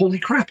like, holy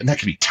crap. And that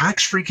can be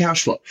tax-free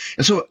cash flow.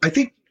 And so I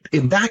think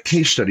in that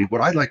case study,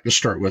 what I'd like to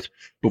start with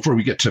before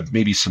we get to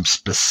maybe some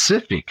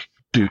specific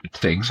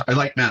things, I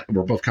like, Matt,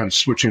 we're both kind of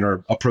switching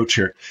our approach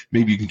here.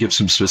 Maybe you can give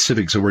some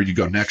specifics of where you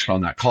go next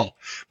on that call.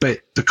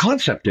 But the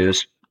concept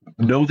is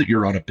know that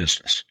you're on a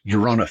business.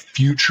 You're on a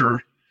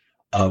future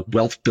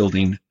wealth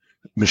building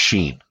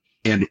machine,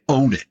 and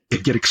own it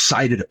and get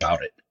excited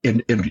about it.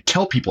 And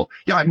tell people,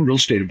 yeah, I'm a real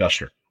estate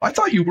investor. I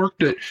thought you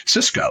worked at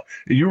Cisco.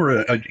 You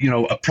were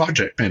a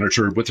project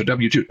manager with a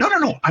W-2.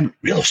 No. I'm a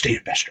real estate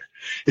investor.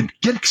 And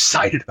get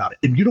excited about it.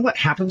 And you know what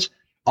happens?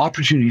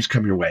 Opportunities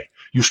come your way.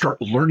 You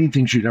start learning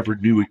things you never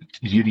knew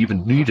you'd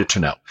even needed to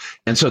know.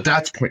 And so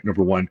that's point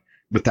number one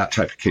with that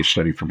type of case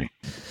study for me.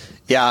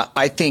 Yeah,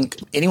 I think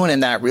anyone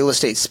in that real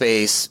estate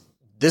space,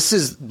 this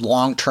is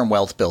long-term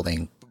wealth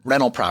building.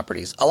 Rental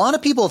properties. A lot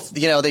of people, they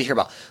hear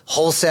about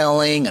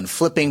wholesaling and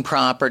flipping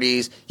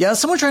properties. Yeah,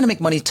 someone trying to make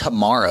money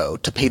tomorrow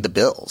to pay the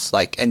bills.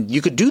 And you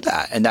could do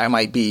that, and that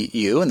might be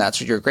you, and that's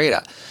what you're great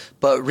at.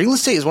 But real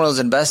estate is one of those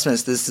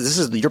investments. This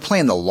is you're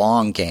playing the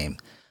long game.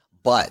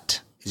 But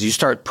as you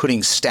start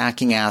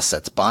stacking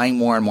assets, buying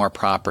more and more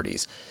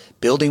properties,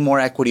 building more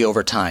equity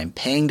over time,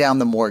 paying down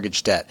the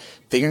mortgage debt,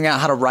 figuring out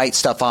how to write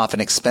stuff off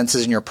and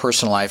expenses in your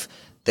personal life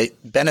that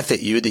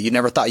benefit you that you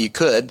never thought you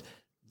could.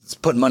 It's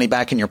putting money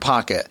back in your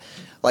pocket.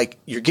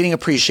 You're getting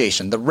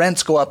appreciation. The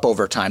rents go up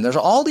over time. There's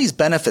all these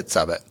benefits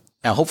of it.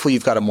 Now, hopefully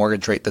you've got a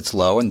mortgage rate that's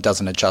low and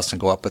doesn't adjust and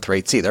go up with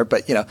rates either.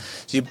 But,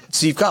 so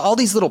you've got all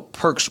these little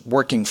perks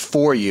working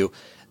for you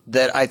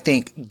that I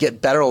think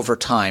get better over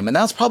time. And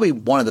that's probably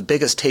one of the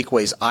biggest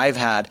takeaways I've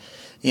had,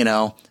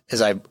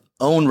 as I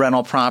own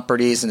rental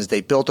properties and as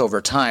they built over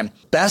time.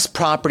 Best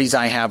properties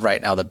I have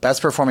right now, the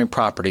best performing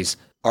properties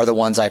are the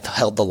ones I've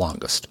held the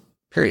longest,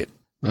 period.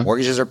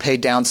 Mortgages are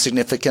paid down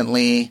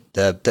significantly.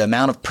 The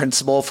amount of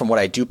principal from what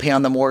I do pay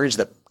on the mortgage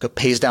that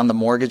pays down the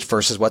mortgage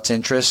versus what's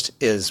interest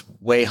is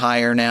way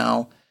higher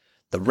now.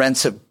 The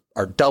rents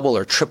are double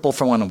or triple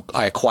from when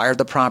I acquired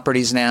the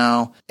properties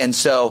now. And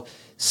so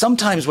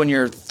sometimes when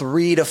you're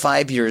 3 to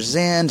 5 years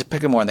in,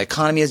 depending on where the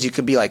economy is, you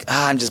could be like,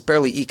 I'm just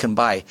barely eking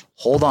by.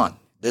 Hold on.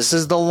 This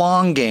is the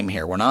long game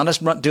here. We're not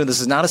doing this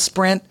is not a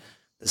sprint.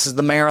 This is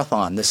the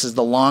marathon. This is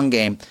the long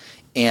game.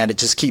 And it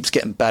just keeps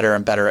getting better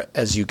and better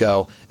as you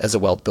go as a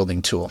wealth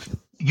building tool.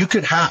 You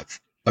could have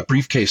a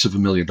briefcase of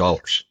 $1 million,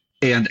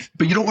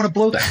 but you don't want to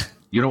blow that.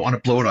 You don't want to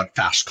blow it on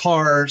fast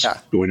cars,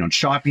 going on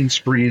shopping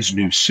sprees,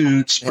 new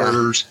suits,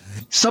 furs.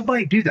 Some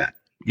might do that,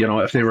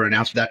 if they were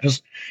announced that,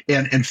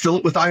 and fill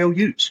it with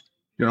IOUs.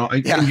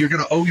 And you're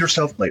going to owe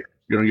yourself later.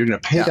 You're going to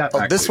pay that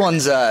back. This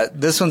one's a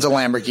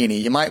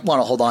Lamborghini. You might want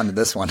to hold on to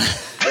this one.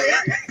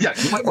 Yeah,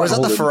 or is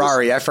that the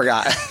Ferrari? I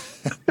forgot.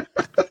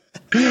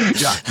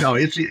 Yeah, no,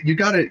 you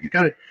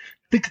gotta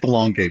think of the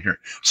long game here.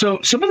 So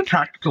some of the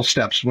practical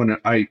steps when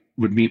I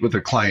would meet with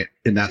a client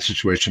in that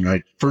situation,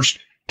 I'd first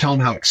tell them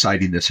how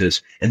exciting this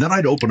is, and then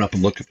I'd open up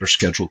and look at their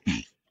Schedule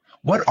E.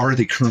 What are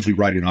they currently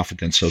writing off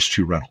against those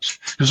two rentals?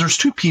 Because there's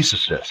two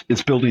pieces to this.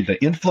 It's building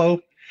the inflow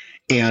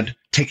and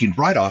taking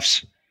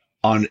write-offs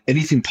on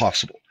anything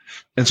possible.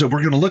 And so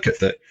we're going to look at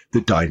the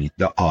dining,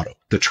 the auto,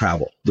 the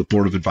travel, the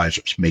board of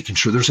advisors, making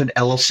sure there's an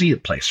LLC in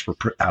place for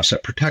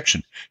asset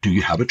protection. Do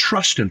you have a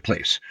trust in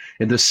place?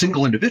 And the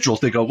single individuals,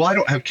 they go, well, I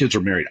don't have kids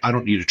or married. I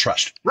don't need a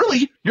trust.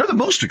 Really? You're the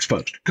most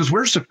exposed because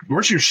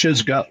where's your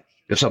shiz go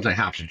if something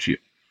happens to you?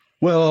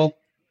 Well,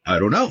 I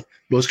don't know.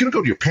 Well, it's going to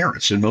go to your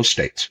parents in most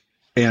states.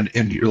 And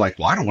you're like,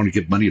 well, I don't want to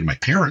give money to my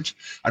parents.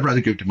 I'd rather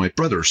give it to my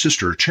brother or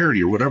sister or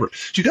charity or whatever.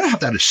 So you got to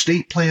have that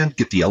estate plan,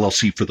 get the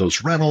LLC for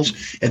those rentals.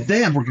 And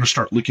then we're going to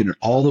start looking at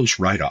all those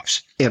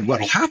write-offs. And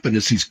what'll happen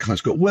is these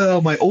clients go,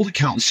 well, my old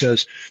accountant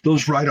says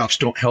those write-offs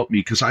don't help me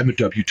because I'm a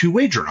W-2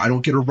 wager. I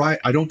don't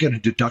get a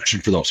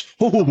deduction for those.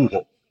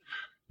 Whoa.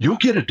 You'll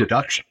get a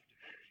deduction.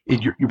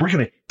 And we're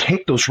going to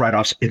take those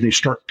write-offs and they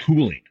start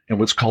pooling and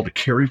what's called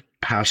a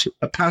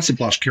passive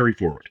loss carry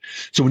forward.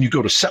 So when you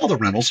go to sell the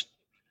rentals,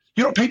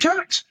 you don't pay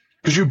tax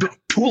because you've been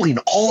pooling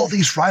all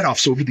these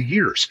write-offs over the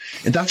years.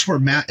 And that's where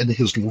Matt and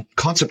his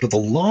concept of the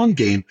long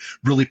game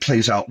really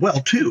plays out well,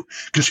 too.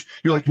 Because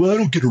you're like, well, I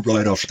don't get a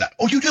write-off for that.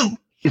 Oh, you do.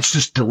 It's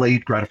just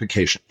delayed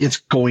gratification. It's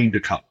going to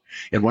come.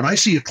 And when I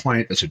see a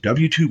client that's a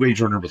W-2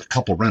 wage earner with a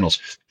couple rentals,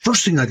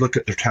 first thing I look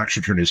at their tax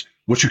return is,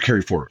 what's your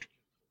carry forward?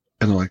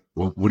 And they're like,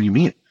 well, what do you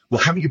mean? Well,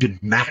 haven't you been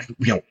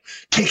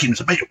taking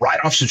as many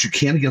write-offs as you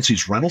can against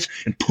these rentals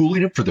and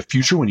pooling them for the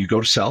future when you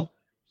go to sell?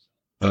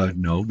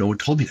 No one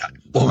told me that.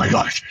 Oh my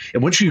gosh.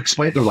 And once you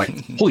explain it, they're like,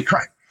 holy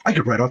crap, I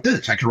could write off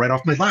this. I could write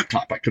off my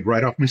laptop. I could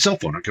write off my cell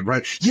phone.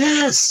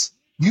 Yes,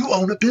 you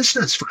own a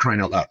business, for crying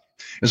out loud.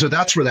 And so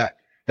that's where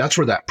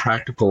that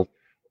practical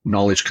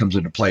knowledge comes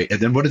into play.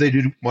 And then what do they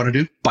want to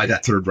do? Buy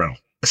that third rental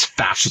as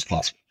fast as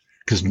possible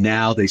because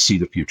now they see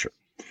the future.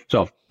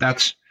 So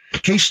that's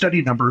case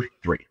study number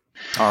 3.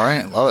 All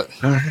right. Love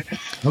it. All right.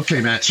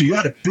 Okay, Matt. So you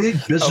had a big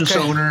business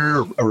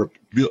owner or a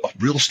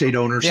real estate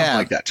owner, something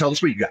like that. Tell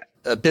us what you got.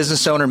 A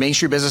business owner, Main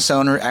Street business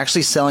owner,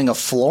 actually selling a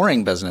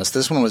flooring business.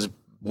 This one was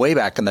way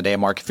back in the day,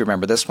 Mark, if you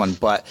remember this one.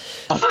 But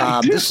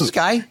this was a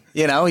guy,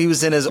 he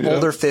was in his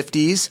older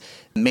 50s,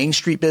 Main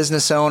Street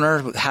business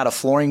owner, had a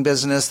flooring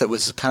business that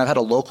was kind of had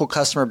a local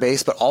customer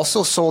base, but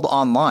also sold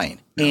online.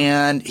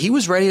 And he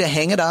was ready to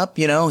hang it up.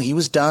 He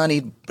was done.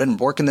 He'd been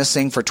working this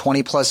thing for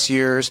 20 plus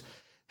years,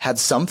 had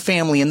some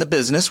family in the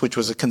business, which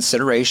was a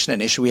consideration,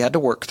 an issue we had to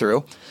work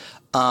through.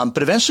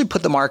 But eventually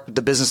put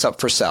the business up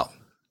for sale.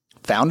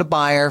 Found a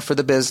buyer for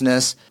the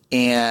business,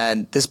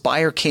 and this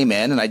buyer came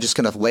in, and I'm just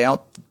going to lay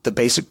out the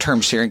basic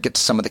terms here and get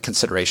to some of the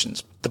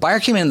considerations. The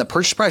buyer came in, the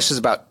purchase price was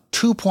about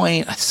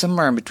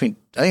somewhere in between,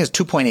 I think it's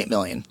 2.8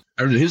 million.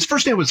 His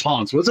first name was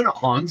Hans, wasn't it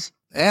Hans?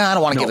 Yeah, I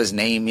don't want to give his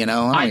name,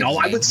 I know.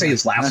 I would say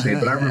his last name,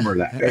 but I remember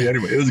that.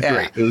 Anyway, it was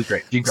great. It was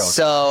great. Keep going.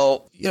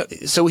 So,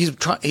 so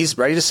he's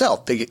ready to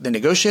sell. They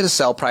negotiate a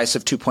sell price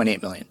of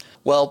 2.8 million.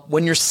 Well,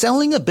 when you're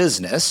selling a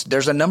business,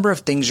 there's a number of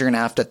things you're going to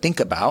have to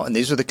think about, and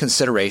these are the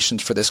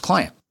considerations for this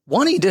client.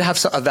 One, he did have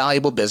a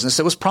valuable business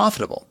that was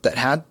profitable, that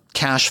had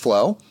cash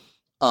flow.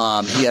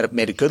 He had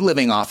made a good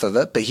living off of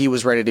it, but he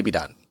was ready to be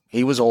done.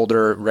 He was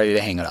older, ready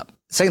to hang it up.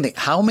 Second thing,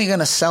 how am I going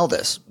to sell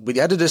this? We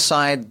had to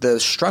decide the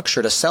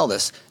structure to sell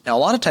this. Now, a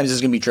lot of times this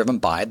is going to be driven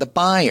by the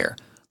buyer.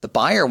 The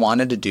buyer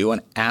wanted to do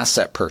an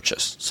asset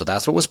purchase. So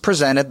that's what was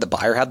presented. The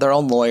buyer had their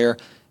own lawyer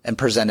and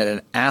presented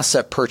an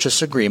asset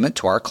purchase agreement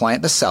to our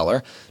client, the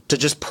seller, to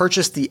just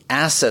purchase the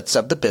assets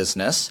of the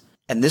business.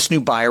 And this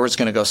new buyer was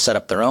going to go set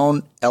up their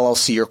own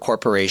LLC or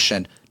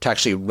corporation to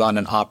actually run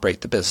and operate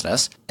the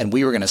business. And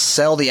we were going to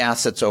sell the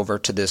assets over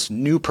to this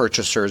new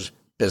purchaser's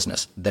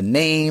business. The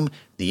name,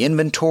 the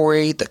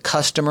inventory, the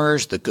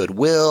customers, the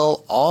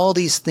goodwill, all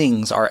these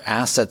things are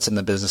assets in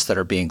the business that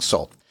are being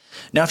sold.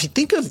 Now, if you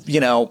think of,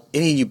 any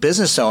of you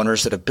business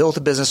owners that have built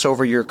a business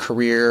over your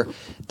career,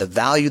 the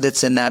value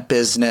that's in that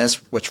business,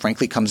 which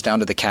frankly comes down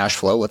to the cash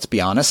flow, let's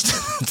be honest,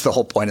 it's the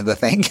whole point of the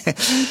thing.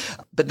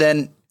 But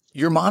then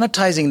you're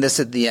monetizing this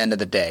at the end of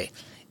the day.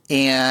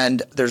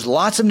 And there's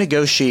lots of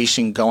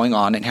negotiation going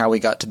on in how we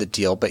got to the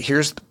deal. But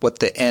here's what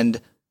the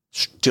end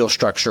deal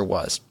structure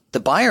was. The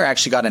buyer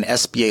actually got an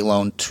SBA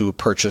loan to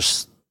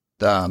purchase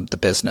the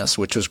business,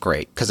 which was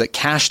great because it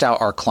cashed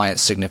out our client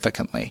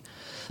significantly.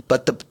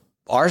 But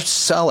our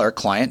seller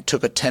client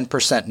took a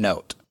 10%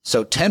 note.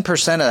 So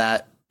 10% of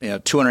that,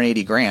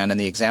 $280,000 in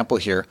the example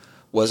here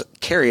was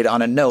carried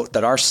on a note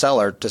that our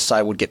seller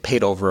decided would get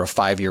paid over a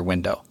 5-year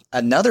window.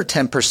 Another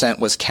 10%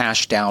 was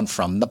cashed down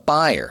from the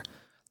buyer.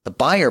 The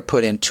buyer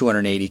put in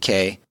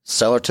 $280K,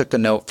 seller took a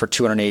note for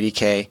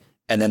 $280K,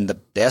 and then the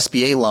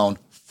SBA loan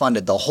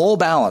funded the whole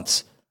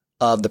balance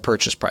of the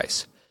purchase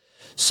price.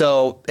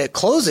 So at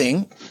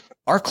closing,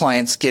 our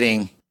client's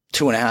getting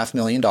 $2.5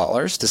 million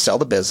to sell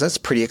the business.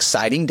 Pretty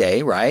exciting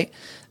day, right?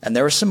 And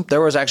there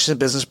was actually some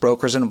business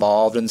brokers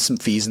involved and some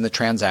fees in the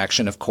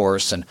transaction, of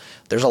course. And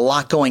there's a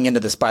lot going into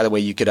this. By the way,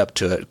 you get up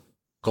to it,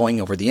 going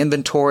over the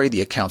inventory,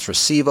 the accounts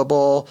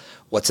receivable,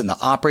 what's in the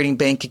operating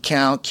bank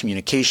account,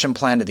 communication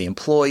plan to the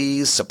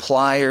employees,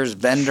 suppliers,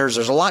 vendors.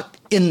 There's a lot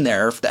in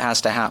there that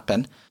has to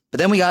happen. But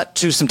then we got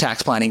to some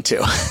tax planning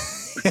too.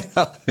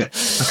 All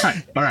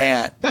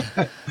right.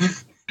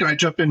 Can I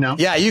jump in now?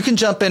 Yeah, you can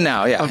jump in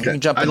now. Yeah, okay. You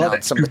can jump in now.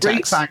 Some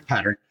great fact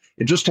pattern.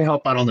 And just to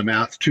help out on the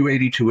math,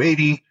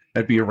 280,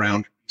 that'd be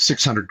around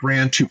 $600,000,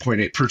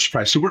 2.8 purchase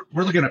price. So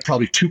we're looking at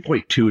probably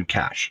 2.2 in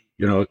cash.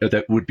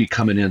 That would be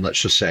coming in.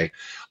 Let's just say.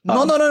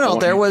 No.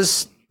 There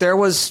was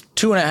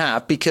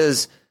 2.5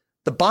 because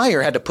the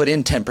buyer had to put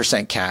in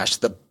 10% cash.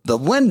 The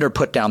lender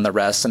put down the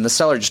rest, and the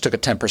seller just took a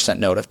 10%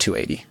 note of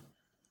 280.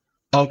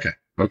 Okay.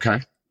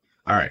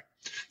 All right.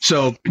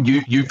 So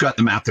you've got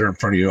the math there in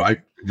front of you.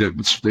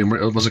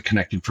 It wasn't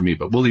connecting for me,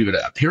 but we'll leave it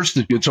up.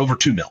 It's over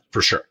 2 mil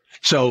for sure.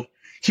 So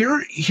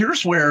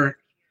here's where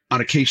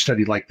on a case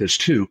study like this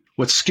too,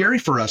 what's scary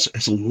for us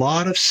is a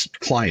lot of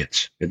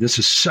clients, and this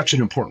is such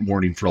an important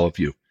warning for all of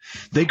you.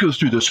 They go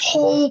through this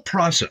whole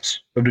process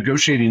of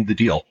negotiating the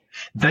deal,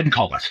 then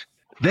call us.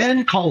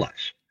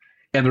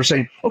 And they're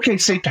saying, okay,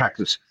 save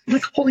taxes. I'm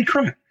like, holy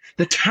crap,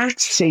 the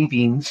tax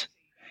savings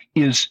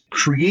is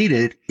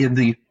created in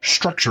the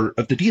structure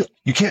of the deal.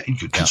 You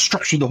can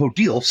structure the whole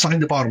deal,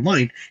 sign the bottom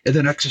line, and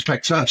then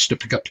expects us to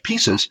pick up the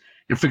pieces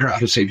and figure out how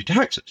to save you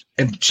taxes.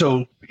 And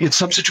so in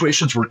some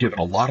situations, we're given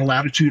a lot of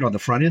latitude on the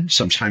front end.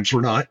 Sometimes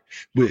we're not.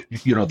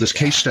 This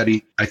case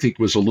study, I think,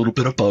 was a little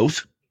bit of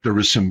both. There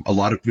was a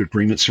lot of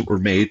agreements that were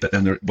made, but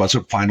then it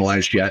wasn't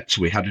finalized yet.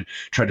 So we had to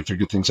try to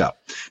figure things out.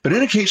 But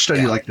in a case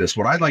study like this,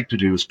 what I'd like to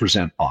do is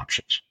present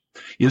options.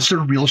 Is there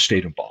real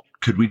estate involved?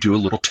 Could we do a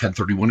little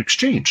 1031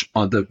 exchange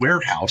on the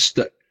warehouse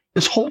that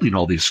is holding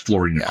all these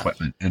flooring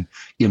equipment and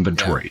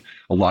inventory?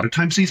 A lot of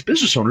times these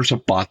business owners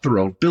have bought their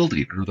own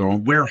building or their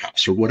own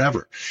warehouse or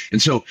whatever. And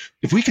so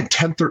if we can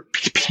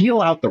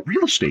peel out the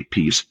real estate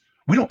piece,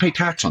 we don't pay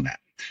tax on that.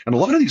 And a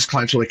lot of these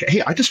clients are like,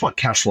 hey, I just want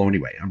cash flow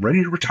anyway. I'm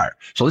ready to retire.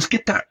 So let's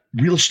get that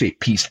real estate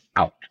piece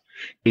out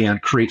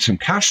and create some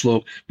cash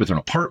flow with an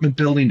apartment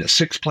building, a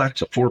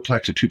 6-plex, a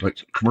 4-plex, a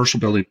 2-plex, commercial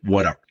building,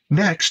 whatever.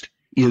 Next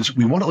is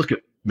we want to look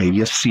at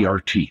maybe a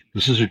CRT.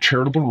 This is a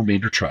charitable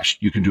remainder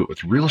trust. You can do it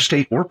with real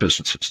estate or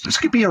businesses. This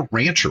could be a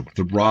rancher with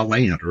a raw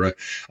land or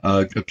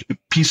a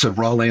piece of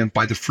raw land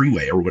by the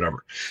freeway or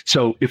whatever.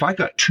 So if I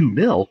got $2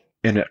 million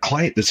and a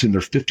client that's in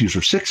their 50s or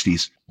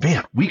 60s,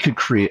 man, we could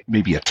create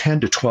maybe a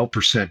 10 to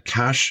 12%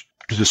 cash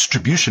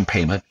distribution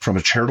payment from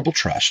a charitable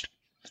trust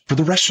for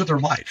the rest of their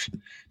life.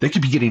 They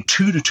could be getting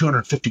 $200 to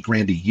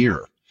 $250,000 a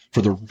year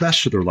for the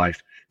rest of their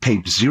life,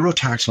 pay zero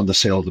tax on the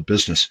sale of the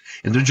business,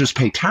 and then just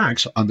pay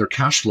tax on their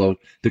cash flow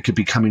that could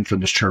be coming from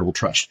this charitable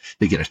trust.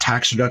 They get a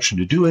tax deduction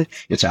to do it.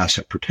 It's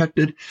asset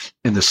protected.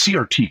 And the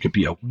CRT could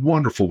be a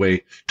wonderful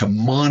way to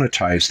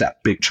monetize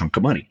that big chunk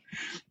of money.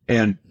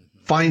 And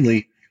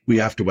finally, we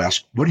have to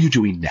ask, what are you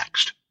doing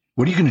next?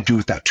 What are you going to do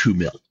with that $2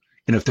 million?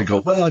 And if they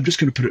go, well, I'm just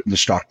going to put it in the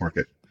stock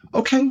market.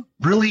 Okay,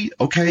 really?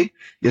 Okay.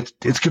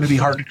 It's going to be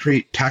hard to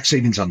create tax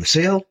savings on the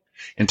sale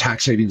and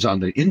tax savings on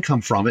the income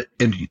from it.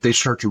 And they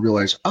start to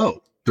realize,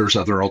 oh, there's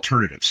other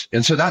alternatives.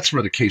 And so that's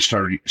where the case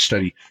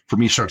study for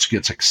me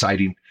gets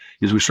exciting,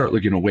 is we start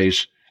looking at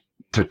ways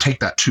to take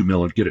that $2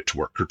 million and get it to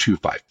work, or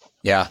 2.5.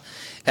 Yeah.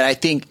 And I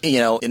think,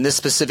 in this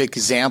specific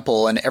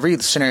example, and every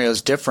scenario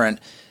is different,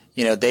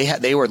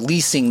 they were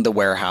leasing the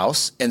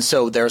warehouse. And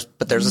so there's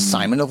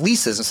assignment of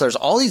leases. And so there's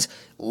all these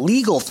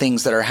legal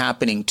things that are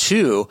happening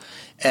too.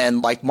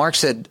 And like Mark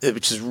said,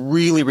 which is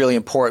really, really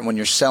important when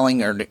you're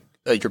selling or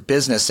your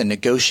business and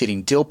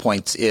negotiating deal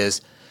points,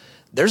 is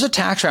there's a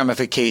tax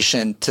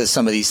ramification to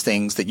some of these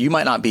things that you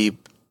might not be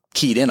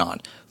keyed in on.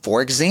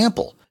 For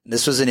example,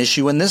 this was an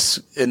issue in this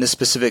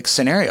specific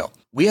scenario.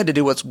 We had to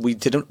do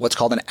what's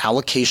called an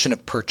allocation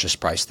of purchase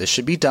price. This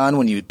should be done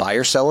when you buy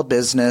or sell a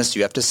business.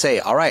 You have to say,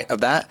 all right,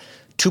 of that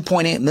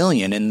 $2.8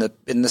 million in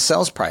the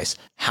sales price,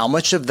 how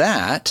much of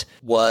that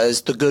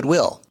was the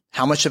goodwill?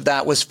 How much of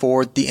that was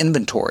for the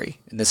inventory?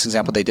 In this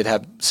example, they did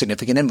have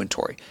significant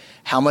inventory.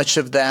 How much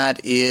of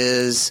that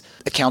is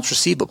accounts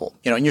receivable?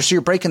 And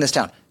you're breaking this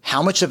down.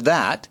 How much of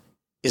that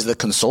is the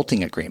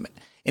consulting agreement?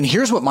 And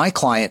here's what my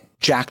client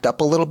jacked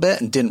up a little bit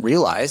and didn't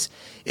realize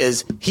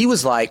is he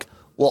was like,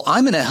 well,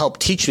 I'm going to help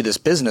teach you this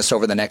business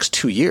over the next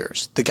 2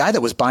 years. The guy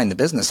that was buying the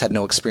business had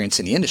no experience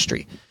in the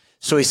industry.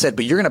 So he said,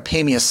 but you're going to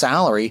pay me a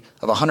salary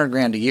of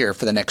 $100,000 a year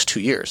for the next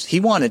 2 years. He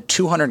wanted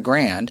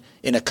 $200,000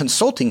 in a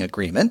consulting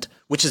agreement,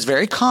 which is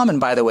very common,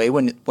 by the way.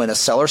 When a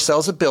seller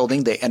sells a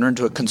building, they enter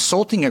into a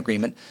consulting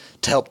agreement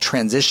to help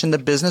transition the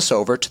business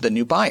over to the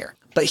new buyer.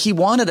 But he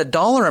wanted a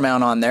dollar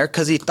amount on there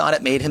because he thought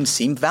it made him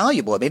seem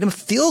valuable. It made him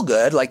feel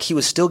good, like he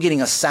was still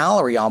getting a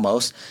salary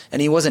almost,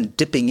 and he wasn't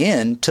dipping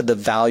in to the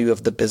value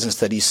of the business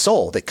that he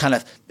sold. It kind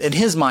of, in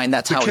his mind,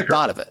 that's how he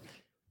thought of it.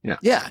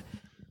 Yeah.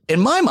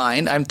 In my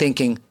mind, I'm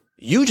thinking,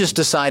 you just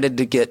decided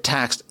to get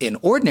taxed in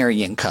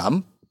ordinary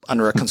income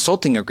under a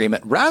consulting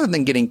agreement rather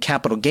than getting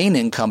capital gain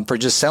income for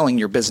just selling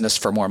your business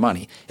for more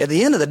money. At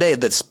the end of the day,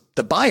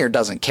 the buyer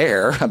doesn't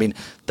care. I mean,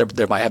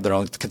 they might have their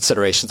own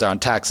considerations on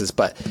taxes,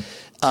 but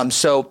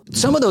so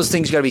some of those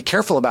things you got to be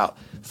careful about.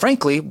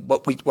 Frankly,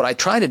 what I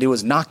try to do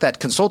is knock that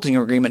consulting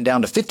agreement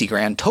down to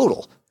 $50,000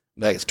 total.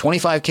 Like it's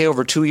 $25,000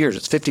 over 2 years.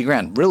 It's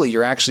 $50,000. Really,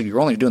 you're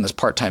only doing this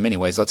part time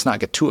anyways. Let's not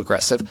get too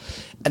aggressive.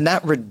 And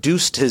that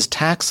reduced his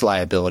tax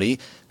liability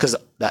because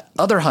that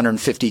other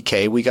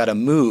 $150,000 we got to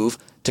move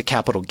to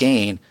capital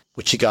gain,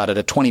 which he got at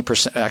a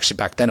 20%. Actually,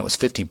 back then it was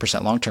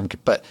 15% long term,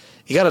 but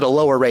he got at a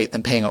lower rate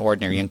than paying on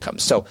ordinary income.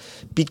 So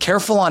be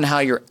careful on how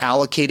you're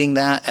allocating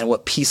that and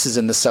what pieces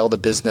in the sell the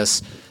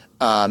business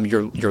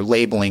you're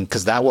labeling,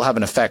 because that will have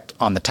an effect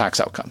on the tax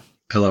outcome.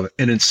 I love it.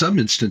 And in some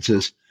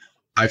instances,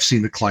 I've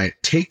seen the client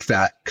take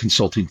that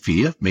consulting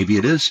fee. Maybe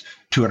it is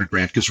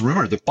 $200,000, because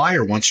remember, the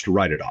buyer wants to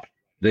write it off.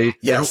 They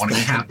don't want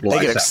to capitalize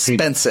they can that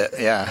expense payment.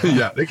 It. Yeah.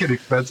 Yeah, they can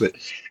expense it.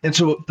 And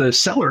so the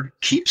seller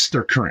keeps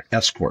their current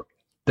S corp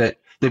that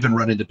they've been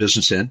running the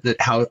business in,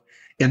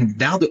 and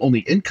now the only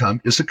income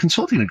is the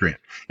consulting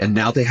agreement. And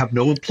now they have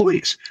no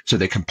employees. So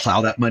they can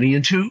plow that money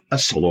into a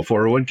solo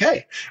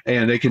 401k,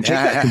 and they can take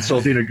that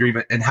consulting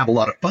agreement and have a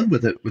lot of fun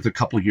with it with a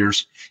couple of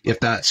years if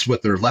that's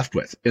what they're left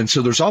with. And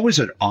so there's always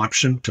an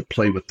option to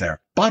play with there.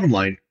 Bottom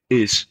line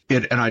is,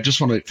 and I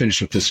just want to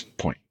finish with this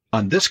point.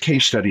 On this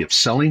case study of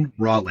selling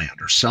raw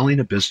land or selling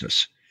a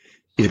business,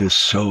 it is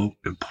so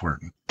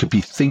important to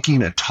be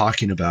thinking and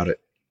talking about it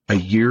a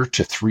year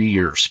to 3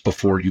 years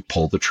before you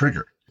pull the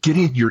trigger.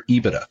 Getting your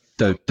EBITDA,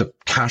 the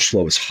cash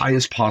flow, as high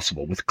as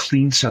possible with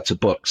clean sets of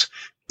books,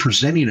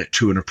 presenting it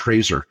to an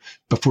appraiser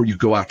before you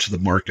go out to the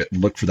market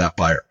and look for that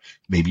buyer.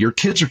 Maybe your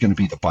kids are going to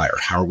be the buyer.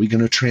 How are we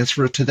going to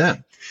transfer it to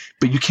them?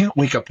 But you can't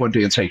wake up one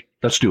day and say,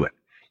 let's do it.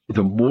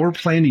 The more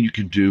planning you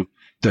can do,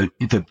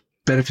 the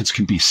benefits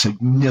can be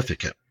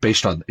significant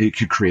based on it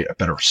could create a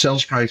better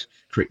sales price,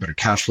 create better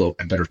cash flow,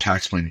 and better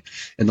tax planning.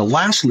 And the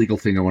last legal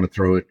thing I want to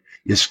throw in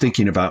is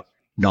thinking about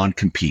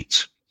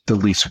non-competes, the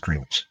lease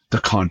agreements, the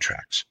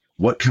contracts.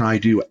 What can I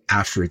do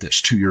after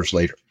this 2 years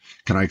later?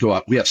 Can I go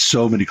out? We have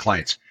so many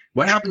clients.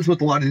 What happens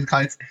with a lot of these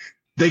clients?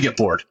 They get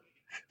bored.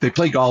 They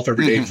play golf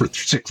every day for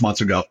 6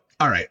 months and go,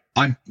 all right,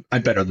 I'm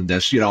better than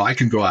this. I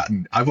can go out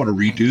and I want to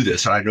redo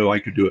this, and I know I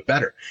can do it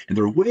better. And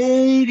they're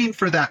waiting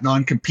for that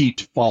non-compete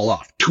to fall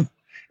off.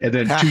 And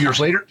then 2 years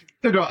later,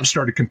 they'll go out and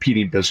start a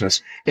competing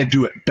business and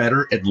do it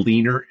better and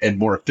leaner and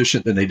more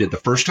efficient than they did the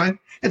first time.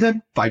 And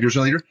then 5 years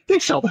later, they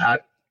sell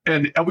that.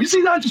 And we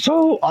see that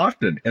so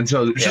often. And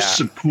so there's just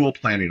some cool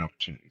planning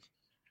opportunities.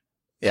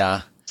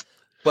 Yeah.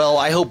 Well,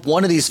 I hope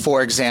one of these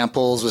 4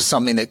 examples was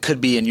something that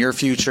could be in your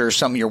future,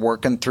 something you're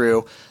working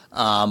through.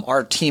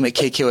 Our team at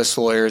KKOS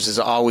Lawyers is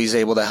always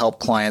able to help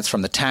clients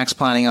from the tax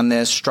planning on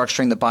this,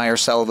 structuring the buy or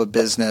sell of a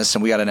business.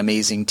 And we got an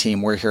amazing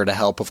team. We're here to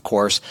help, of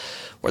course,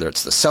 whether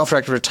it's the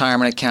self-directed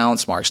retirement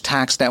accounts, Mark's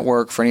Tax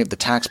Network for any of the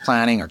tax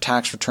planning or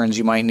tax returns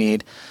you might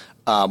need.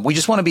 We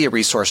just want to be a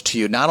resource to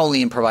you, not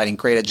only in providing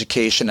great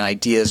education,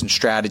 ideas, and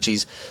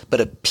strategies, but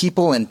a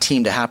people and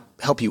team to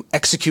help you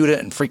execute it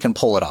and freaking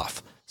pull it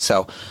off.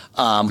 So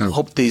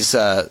hope these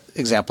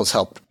examples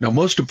help. Now,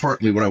 most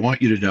importantly, what I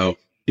want you to know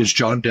is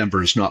John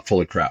Denver is not full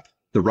of crap.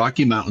 The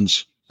Rocky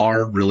Mountains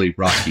are really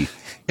rocky.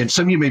 And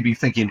some of you may be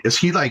thinking, is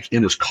he like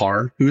in his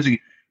car? Who is he?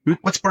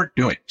 What's Mark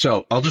doing?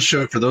 So I'll just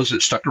show it for those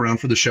that stuck around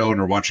for the show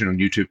and are watching on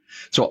YouTube.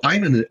 So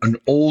I'm in an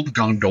old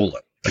gondola.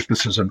 Like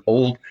this is an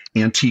old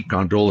antique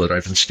gondola that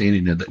I've been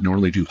standing in that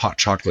normally do hot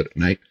chocolate at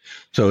night.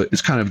 So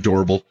it's kind of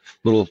adorable.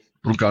 Little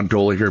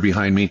gondola here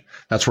behind me.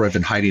 That's where I've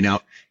been hiding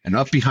out. And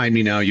up behind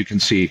me now, you can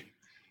see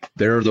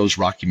there are those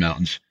Rocky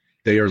Mountains.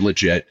 They are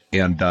legit.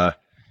 And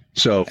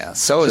so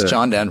is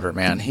John Denver,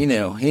 man. He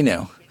knew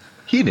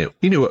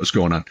what was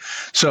going on.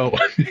 So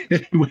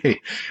anyway,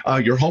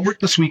 your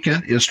homework this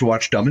weekend is to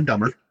watch Dumb and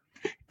Dumber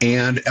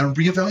and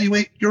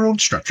reevaluate your own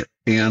structure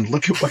and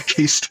look at what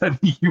case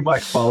study you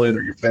might fall in,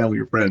 or your family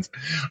or friends.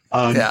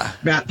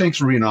 Matt, thanks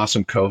for being an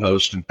awesome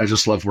co-host. And I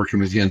just love working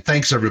with you. And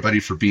thanks everybody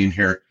for being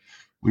here.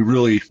 We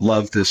really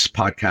love this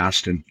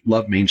podcast and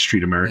love Main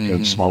Street America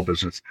and small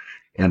business,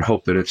 and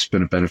hope that it's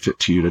been a benefit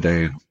to you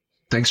today.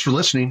 Thanks for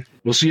listening.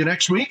 We'll see you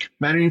next week.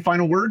 Matt, any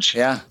final words?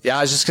 Yeah.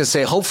 I was just going to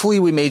say, hopefully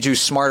we made you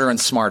smarter and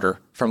smarter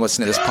from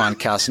listening to this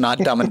podcast, not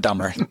dumb and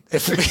dumber.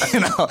 If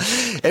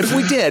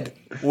we did,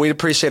 we'd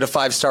appreciate a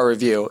 5-star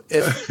review.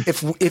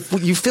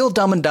 If you feel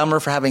dumb and dumber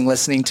for having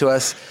listening to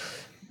us,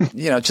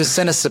 just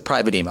send us a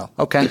private email.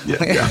 Okay.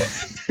 Yeah.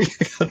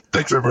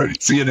 Thanks everybody.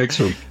 See you next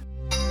week.